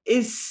repeat that?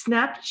 Is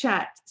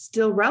Snapchat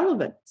still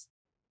relevant?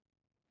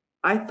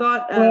 I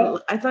thought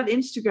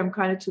Instagram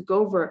kind of took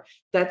over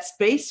that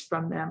space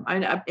from them,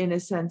 in a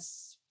sense,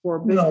 for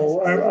business.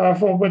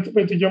 No,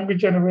 with the younger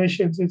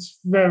generations, it's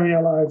very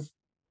alive.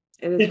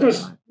 It is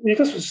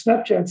because with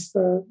Snapchats,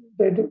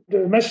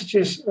 the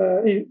messages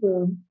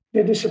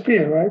they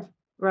disappear, right?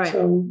 Right.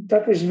 So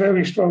that is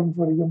very strong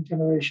for the young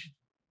generation.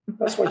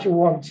 That's what you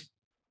want.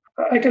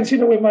 I can see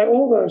that with my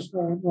older,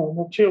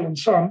 not children,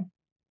 son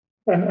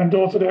and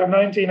daughter. They are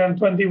 19 and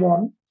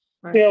 21.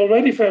 Right. They're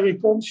already very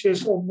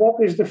conscious of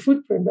what is the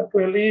footprint that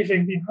we're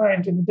leaving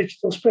behind in the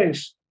digital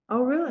space.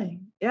 Oh, really?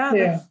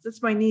 Yeah.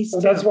 That's my niece.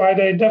 So that's why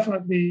they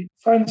definitely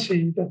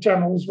fancy the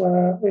channels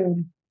where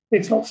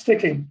it's not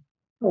sticking,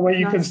 or where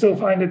you can still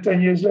find it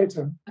 10 years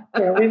later.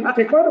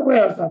 They're quite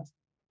aware of that.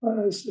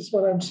 This is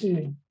what I'm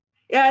seeing.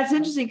 Yeah, it's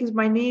interesting because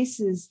my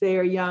nieces, they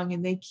are young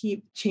and they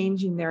keep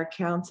changing their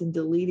accounts and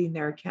deleting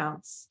their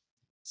accounts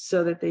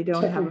so that they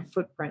don't have a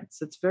footprint.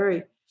 So it's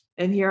very,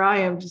 and here I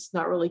am just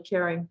not really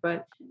caring,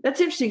 but that's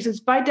interesting. So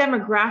it's by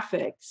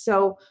demographic.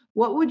 So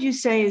what would you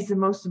say is the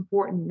most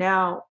important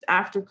now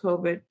after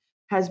COVID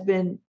has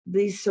been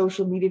these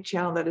social media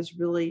channel that has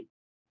really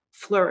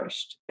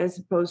flourished as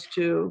opposed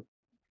to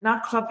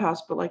not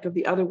Clubhouse, but like of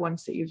the other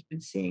ones that you've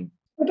been seeing?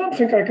 I don't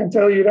think I can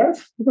tell you that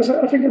because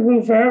I think it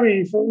will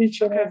vary for each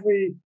and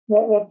every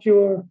what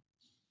your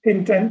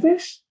intent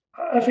is.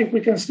 I think we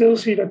can still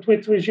see that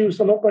Twitter is used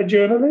a lot by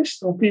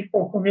journalists or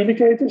people,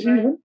 communicators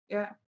even.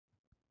 Yeah.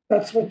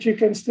 That's what you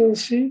can still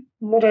see.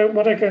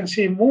 What I can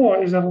see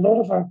more is that a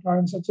lot of our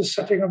clients are just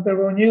setting up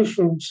their own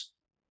newsrooms.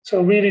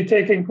 So really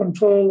taking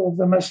control of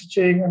the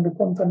messaging and the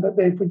content that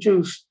they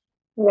produce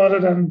rather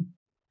than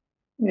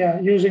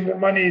using the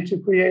money to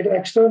create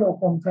external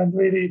content,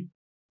 really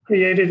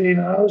create it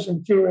in-house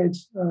and curate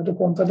the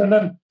content and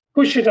then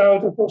push it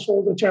out across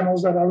all the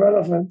channels that are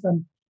relevant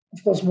and,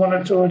 of course,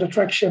 monitor the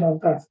traction of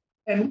that.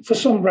 And for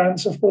some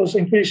brands, of course,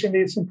 increasingly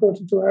it's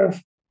important to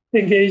have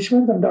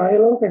engagement and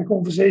dialogue and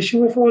conversation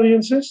with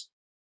audiences.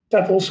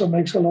 That also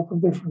makes a lot of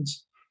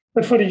difference.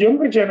 But for the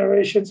younger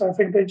generations, I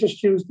think they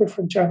just use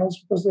different channels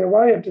because they're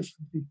wired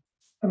differently.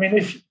 I mean,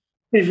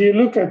 if you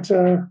look at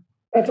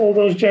all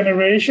those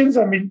generations,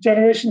 I mean,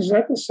 Generation Z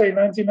is, say,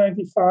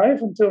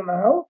 1995 until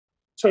now.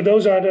 So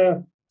those are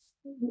the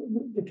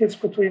kids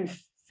between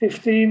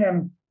 15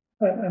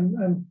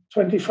 and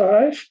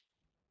 25.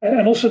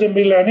 And also the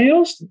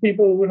millennials, the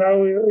people who are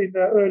now in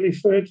their early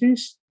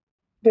 30s,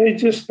 they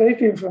just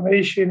take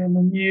information in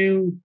a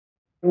new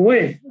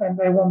way and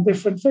they want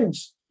different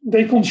things.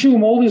 They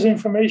consume all this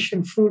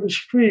information through the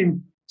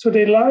screen. So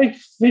they like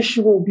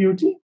visual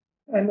beauty.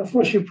 And of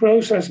course, you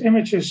process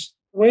images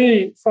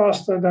way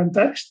faster than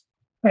text.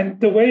 And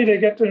the way they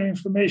get their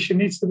information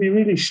needs to be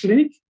really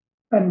sleek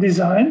and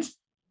designed.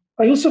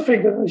 I also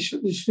think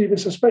that you see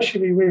this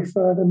especially with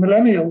the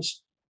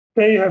millennials.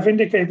 They have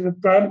indicated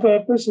that brand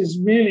purpose is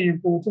really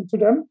important to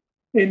them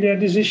in their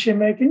decision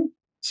making.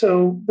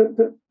 So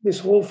this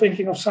whole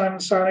thinking of Simon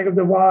Sinek of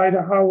the why,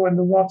 the how, and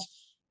the what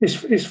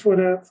is for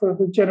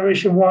the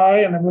Generation Y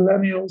and the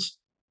millennials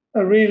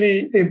a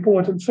really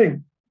important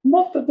thing.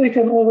 Not that they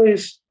can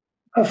always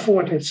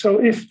afford it. So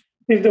if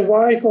the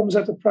why comes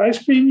at a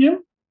price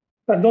premium,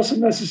 that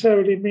doesn't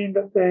necessarily mean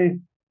that they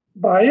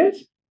buy it.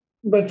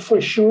 But for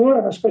sure,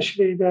 and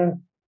especially the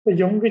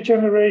younger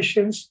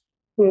generations,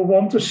 will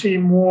want to see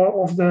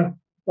more of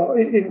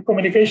in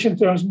communication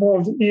terms, more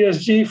of the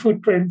ESG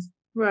footprint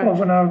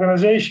of an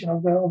organization,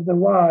 of the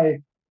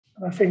why.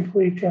 And I think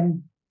we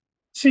can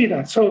see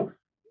that. So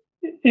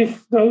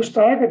if those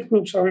target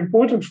groups are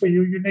important for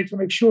you, you need to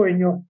make sure in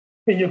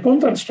your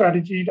content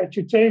strategy that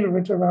you tailor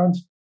it around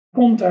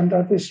content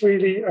that is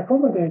really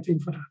accommodating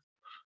for that.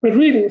 But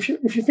really,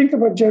 if you think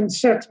about Gen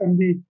Z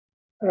and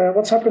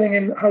what's happening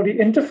in how the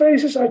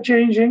interfaces are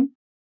changing,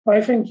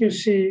 I think you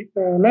see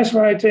less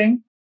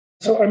writing.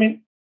 So, I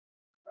mean,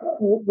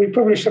 we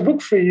published a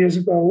book 3 years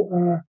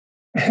ago,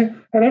 and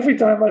every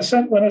time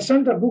when I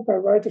send that book, I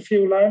write a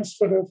few lines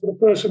for the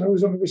person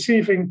who's on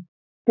receiving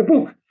the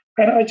book,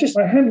 and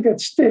my hand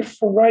gets stiff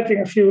from writing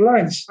a few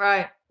lines,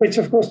 right? Which,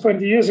 of course,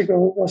 20 years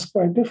ago was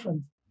quite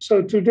different.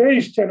 So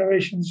today's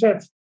Generation Z,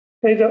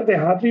 they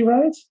hardly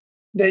write.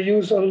 They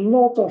use a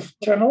lot of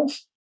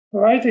channels.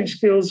 Writing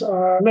skills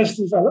are less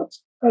developed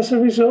as a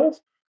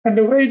result. And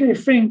the way they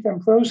think and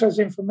process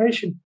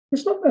information,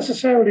 it's not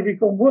necessarily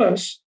become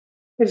worse.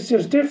 It's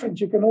just different.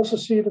 You can also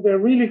see that they're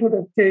really good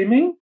at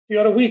gaming. The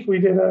other week, we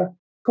did a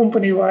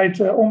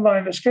company-wide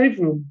online escape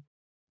room.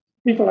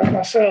 People like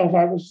myself,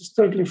 I was just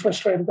totally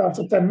frustrated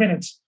after 10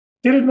 minutes.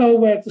 didn't know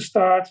where to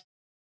start,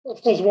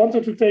 of course,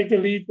 wanted to take the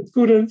lead, but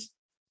couldn't,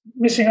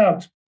 missing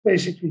out,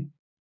 basically.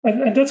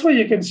 And that's where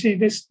you can see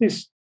this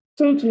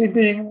totally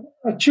being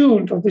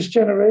attuned of this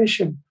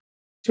generation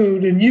to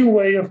the new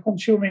way of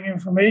consuming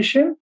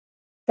information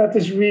that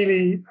is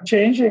really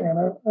changing.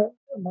 And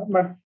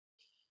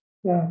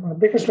my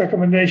biggest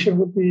recommendation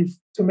would be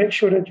to make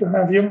sure that you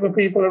have younger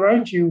people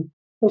around you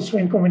also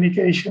in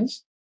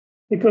communications,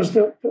 because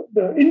the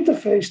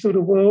interface to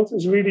the world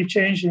is really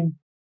changing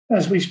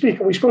as we speak.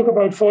 We spoke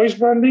about voice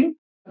branding.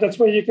 That's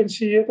where you can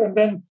see it. And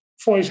then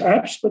voice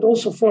apps, but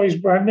also voice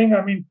branding.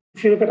 I mean,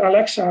 if you look at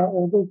Alexa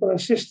or Google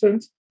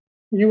Assistant,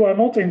 you are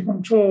not in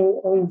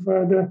control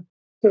over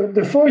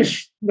the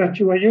voice that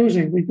you are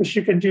using, because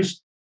you can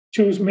just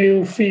choose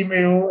male,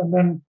 female, and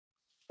then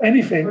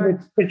anything, Right.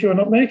 but you're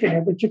not making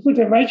it. But you could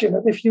imagine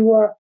that if you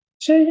are,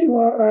 say you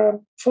are a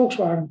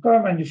Volkswagen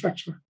car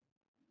manufacturer,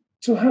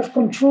 to have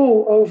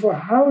control over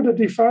how the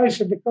device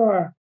in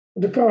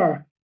the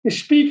car is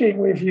speaking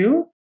with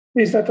you,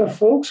 is that a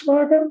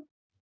Volkswagen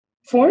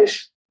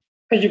voice?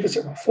 And you could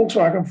say, well,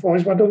 Volkswagen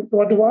voice,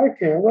 what do I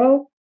care?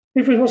 Well,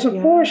 if it was a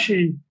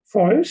Porsche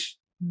voice,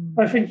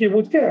 I think you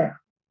would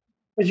care.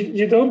 But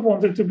you don't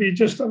want it to be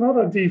just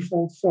another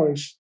default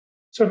voice.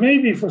 So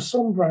maybe for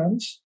some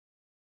brands,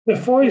 the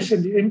voice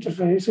in the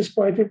interface is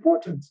quite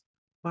important.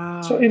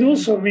 Wow. So it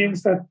also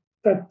means that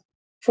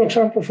for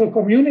example, for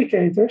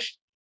communicators,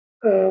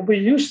 we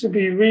used to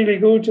be really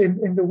good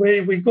in the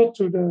way we got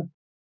to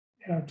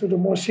the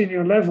more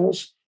senior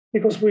levels,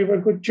 because we were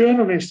good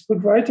journalists,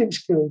 good writing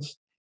skills.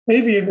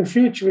 Maybe in the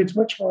future, it's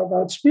much more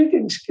about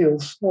speaking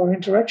skills, more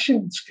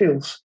interaction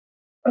skills.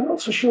 I'm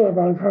not so sure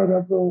about how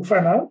that will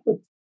fan out, but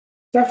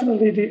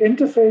definitely the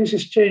interface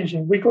is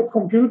changing. We got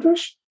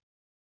computers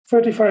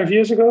 35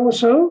 years ago or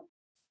so.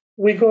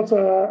 We got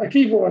a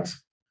keyboard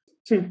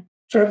to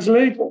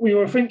translate what we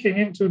were thinking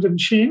into the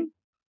machine.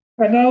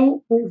 And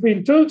now we've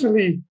been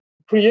totally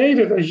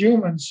created as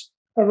humans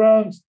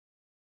around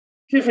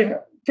getting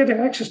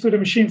access to the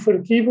machine for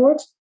the keyboard.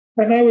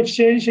 And now it's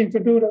changing to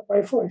do that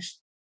by voice.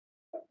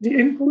 The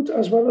input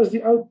as well as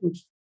the output.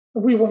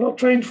 We were not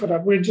trained for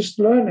that. We're just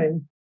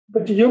learning.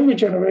 But the younger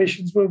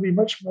generations will be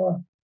much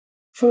more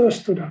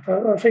first to that.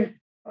 I think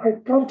I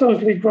can't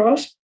totally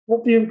grasp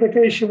what the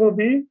implication will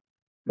be,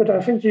 but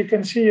I think you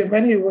can see in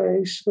many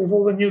ways with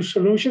all the new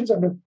solutions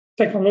and the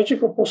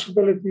technological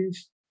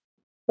possibilities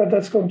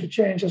that's going to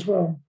change as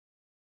well.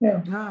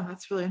 Yeah. Yeah,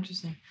 that's really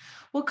interesting.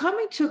 Well,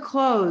 coming to a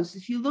close,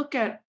 if you look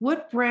at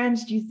what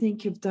brands do you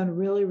think have done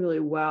really, really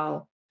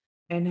well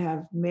and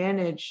have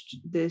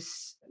managed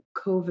this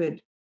COVID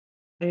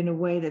in a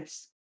way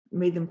that's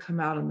made them come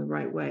out in the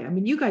right way? I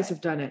mean, you guys have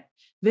done it.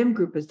 Vim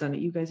Group has done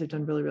it. You guys have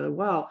done really, really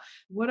well.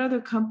 What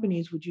other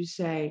companies would you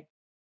say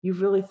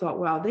you've really thought,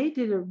 wow, they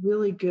did a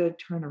really good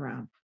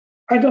turnaround?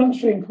 I don't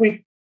think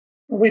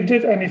we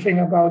did anything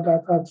about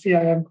that at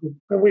VIM Group.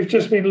 We've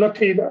just been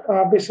lucky that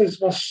our business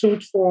was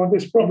suited for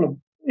this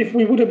problem. If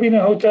we would have been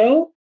a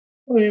hotel,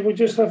 we would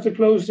just have to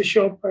close the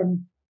shop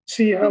and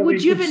see how. But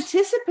would you have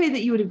anticipated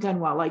that you would have done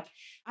well? Like,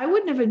 I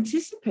wouldn't have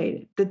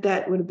anticipated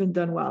that would have been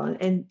done well.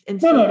 And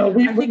no.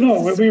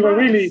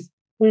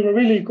 We were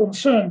really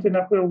concerned in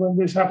April when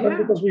this happened,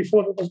 because we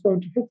thought it was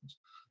going to hit us.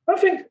 I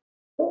think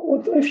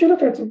if you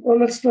look at, well,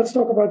 let's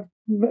talk about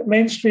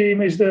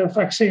mainstream is the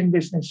vaccine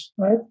business,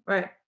 right?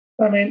 Right.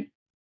 I mean,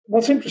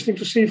 what's interesting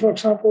to see, for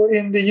example,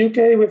 in the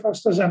UK with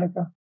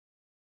AstraZeneca.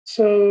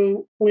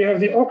 So we have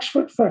the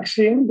Oxford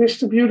vaccine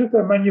distributed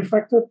and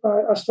manufactured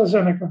by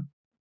AstraZeneca.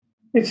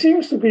 It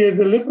seems to be a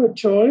deliberate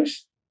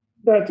choice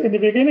that in the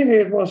beginning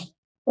it was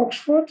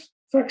Oxford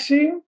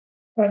vaccine,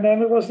 and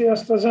then it was the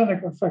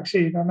AstraZeneca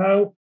vaccine. And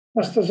now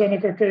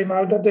AstraZeneca came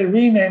out that they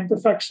renamed the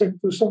vaccine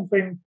to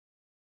something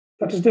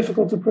that is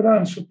difficult to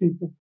pronounce for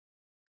people.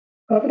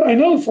 But I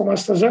know from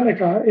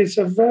AstraZeneca, it's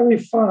a very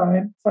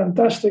fine,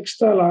 fantastic,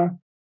 stellar,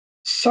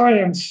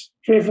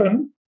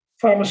 science-driven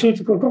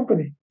pharmaceutical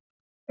company.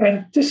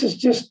 And this has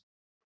just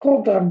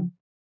caught them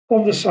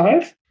on the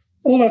side.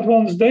 All at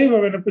once, they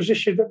were in a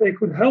position that they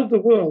could help the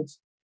world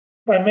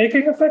by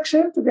making a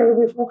vaccine together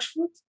with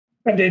Oxford,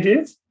 and they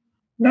did.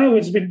 Now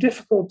it's been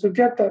difficult to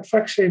get that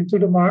vaccine to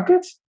the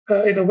market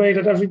in a way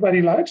that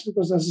everybody likes,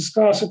 because there's a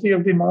scarcity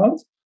of demand.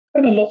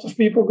 And a lot of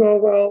people go,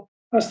 well,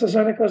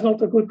 AstraZeneca is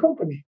not a good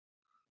company.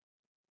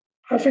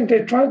 I think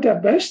they tried their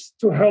best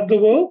to help the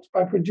world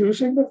by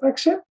producing the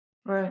vaccine,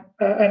 right,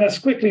 and as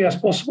quickly as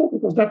possible,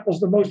 because that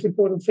was the most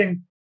important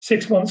thing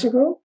 6 months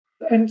ago.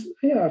 And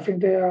I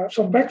think there are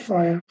some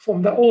backfire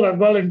from all that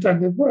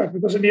well-intended work,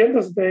 because at the end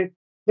of the day,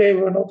 they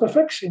were not a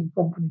vaccine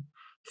company.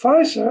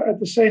 Pfizer, at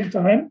the same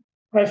time,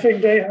 I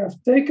think they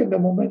have taken the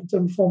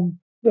momentum from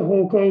the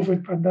whole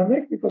COVID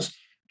pandemic, because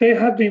they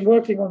had been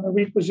working on a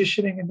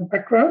repositioning in the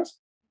background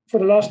for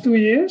the last 2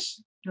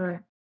 years. right.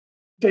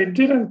 They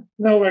didn't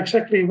know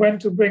exactly when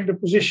to bring the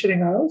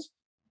positioning out.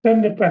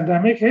 Then the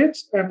pandemic hit,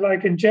 and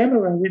like in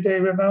January, they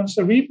announced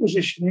a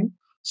repositioning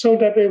so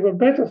that they were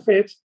better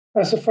fit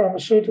as a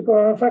pharmaceutical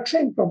and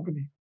vaccine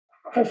company.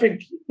 I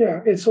think,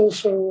 it's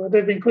also,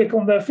 they've been quick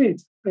on their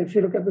feet if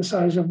you look at the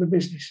size of the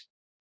business.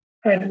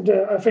 And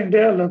I think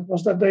their luck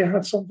was that they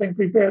had something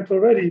prepared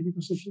already,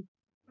 because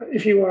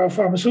if you are a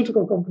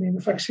pharmaceutical company in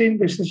the vaccine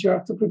business, you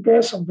have to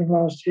prepare something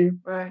last year.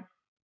 Right.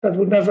 That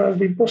would never have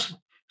been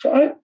possible.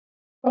 So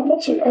I'm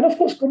not so, and of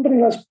course,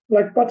 companies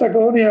like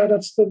Patagonia,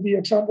 that's the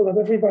example that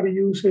everybody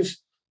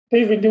uses.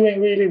 They've been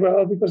doing really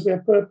well because they're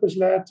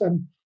purpose-led.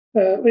 And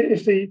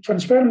if the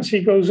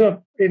transparency goes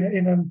up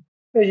in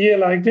a year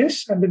like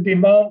this, and the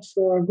demand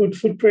for a good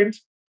footprint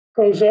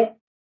goes up,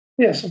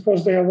 yes, of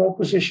course, they are well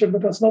positioned,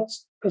 but that's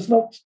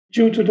not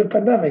due to the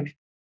pandemic.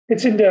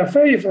 It's in their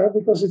favor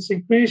because it's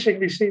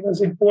increasingly seen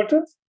as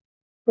important,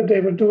 but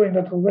they were doing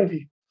that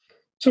already.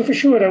 So for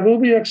sure, there will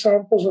be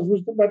examples of,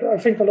 but I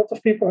think a lot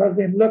of people have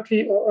been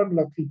lucky or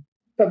unlucky.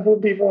 That would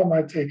be more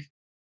my take.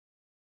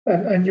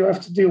 And you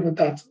have to deal with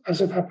that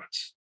as it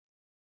happens.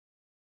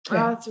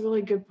 Yeah. Oh, that's a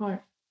really good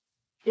point.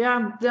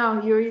 Yeah,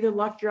 no, you're either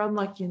lucky or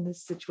unlucky in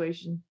this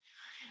situation.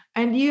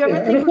 And you ever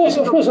think? And of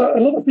course, a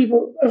lot of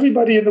people,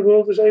 everybody in the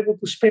world is able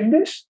to spin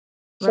this.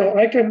 So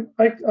right.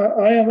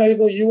 I am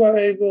able, you are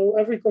able,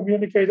 every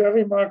communicator,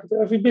 every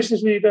marketer, every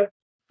business leader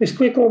is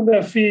quick on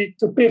their feet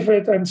to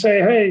pivot and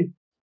say, hey,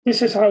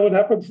 this is how it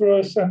happened for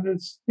us, and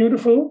it's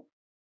beautiful.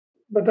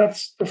 But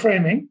that's the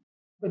framing.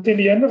 But in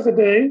the end of the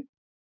day,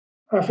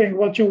 I think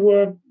what you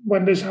were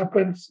when this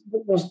happened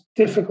was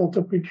difficult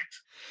to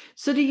predict.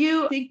 So do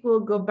you think we'll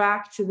go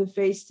back to the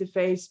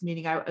face-to-face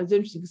meeting? It was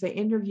interesting because I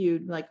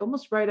interviewed, like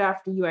almost right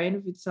after you, I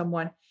interviewed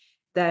someone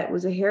that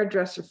was a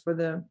hairdresser for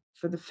the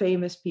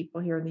famous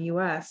people here in the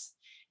US.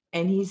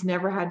 And he's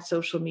never had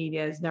social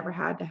media, he's never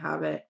had to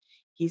have it.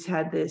 He's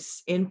had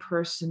this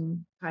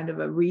in-person kind of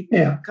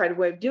kind of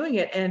way of doing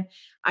it. And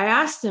I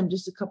asked him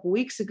just a couple of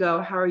weeks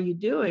ago, how are you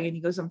doing? And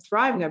he goes, I'm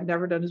thriving. I've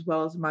never done as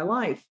well as in my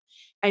life.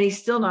 And he's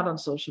still not on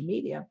social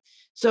media.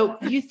 So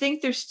do you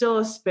think there's still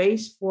a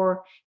space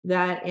for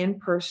that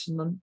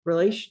in-person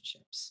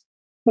relationships?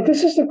 But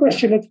this is the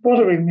question that's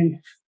bothering me.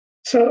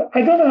 So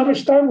I don't know how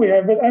much time we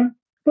have, but I'm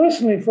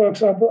personally, for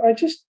example,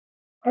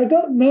 I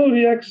don't know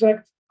the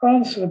exact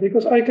answer,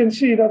 because I can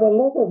see that a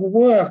lot of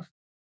work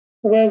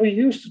where we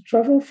used to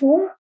travel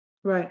for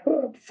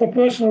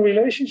personal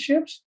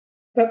relationships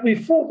that we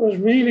thought was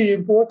really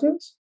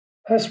important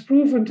has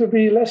proven to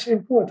be less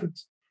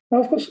important.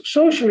 Now, of course,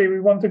 socially we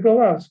want to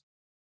go out,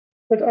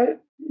 but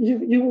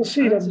you will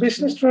see that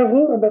business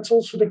travel, and that's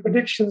also the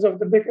predictions of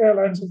the big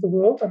airlines of the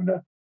world and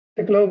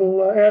the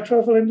global air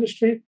travel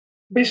industry,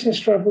 business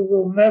travel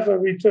will never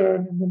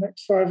return in the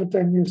next 5 or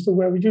 10 years to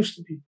where we used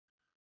to be,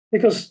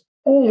 because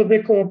all the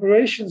big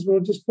corporations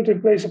will just put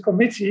in place a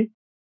committee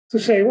to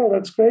say, well,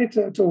 that's great,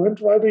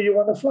 Torrent, why do you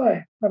want to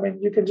fly? I mean,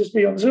 you can just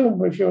be on Zoom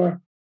with your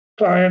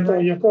client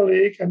or your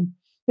colleague. And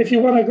if you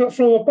want to go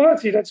throw a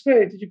party, that's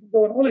great. You can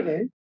go on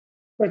holiday,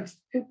 but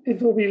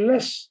it will be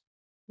less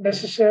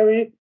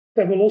necessary.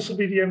 There will also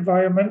be the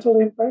environmental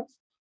impact.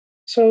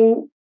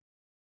 So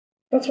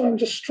that's why I'm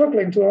just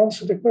struggling to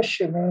answer the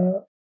question.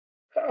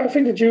 I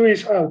think the jury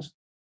is out.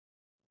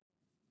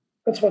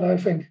 That's what I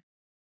think.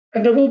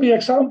 And there will be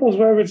examples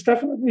where it's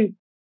definitely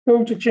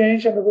going to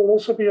change, and there will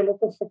also be a lot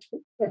of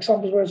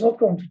examples where it's not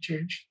going to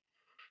change.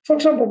 For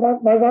example,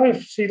 my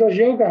wife, she does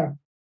yoga,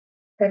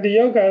 and the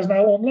yoga is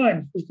now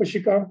online because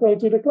she can't go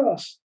to the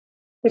class.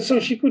 But so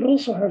she could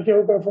also have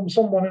yoga from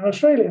someone in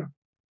Australia.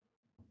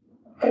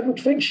 I would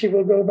think she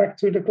will go back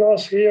to the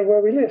class here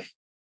where we live.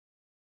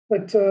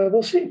 But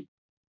we'll see.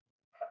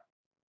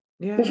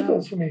 Yeah,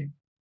 difficult for me.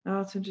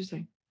 Oh, it's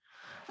interesting.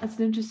 That's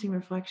an interesting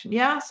reflection.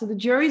 Yeah, so the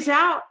jury's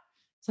out.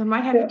 So I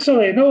might have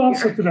sorry, no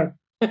answer to that.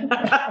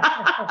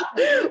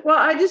 Well,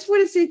 I just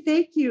want to say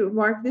thank you,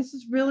 Mark. This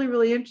is really,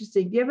 really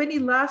interesting. Do you have any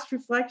last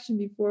reflection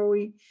before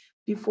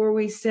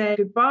we say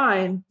goodbye?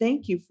 And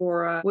thank you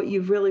for what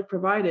you've really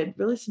provided.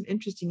 Really some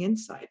interesting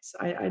insights.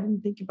 I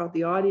didn't think about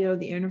the audio,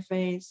 the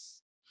interface.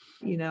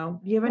 Do you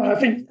have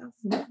anything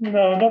else?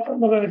 No,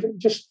 not anything.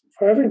 Just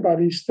for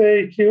everybody,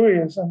 stay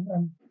curious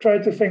and try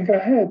to think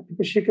ahead,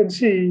 because you can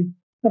see,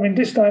 I mean,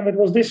 this time it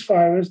was this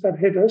virus that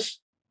hit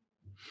us.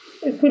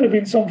 It could have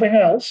been something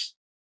else.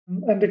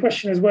 And the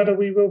question is whether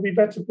we will be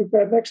better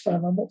prepared next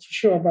time. I'm not so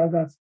sure about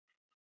that.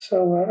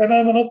 So, and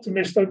I'm an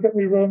optimist, don't get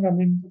me wrong. I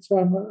mean, that's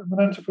why I'm an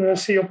entrepreneur, I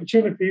see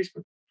opportunities.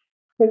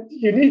 But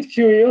you need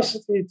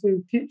curiosity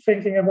to keep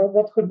thinking about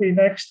what could be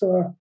next,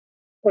 or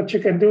what you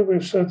can do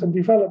with certain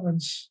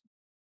developments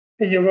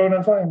in your own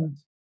environment.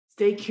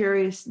 Stay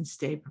curious and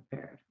stay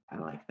prepared. I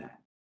like that.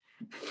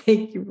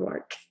 Thank you,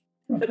 Mark.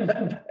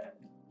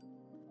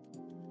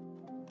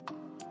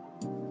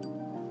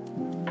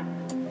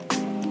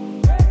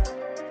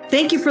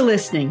 Thank you for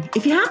listening.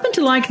 If you happen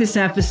to like this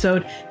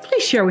episode,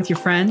 please share with your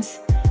friends.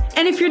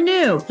 And if you're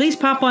new, please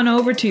pop on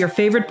over to your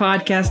favorite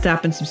podcast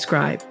app and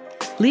subscribe.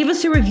 Leave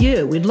us a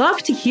review. We'd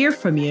love to hear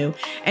from you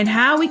and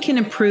how we can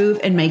improve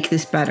and make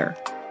this better,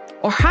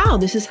 or how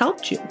this has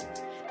helped you.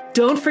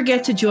 Don't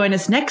forget to join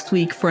us next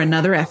week for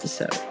another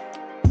episode.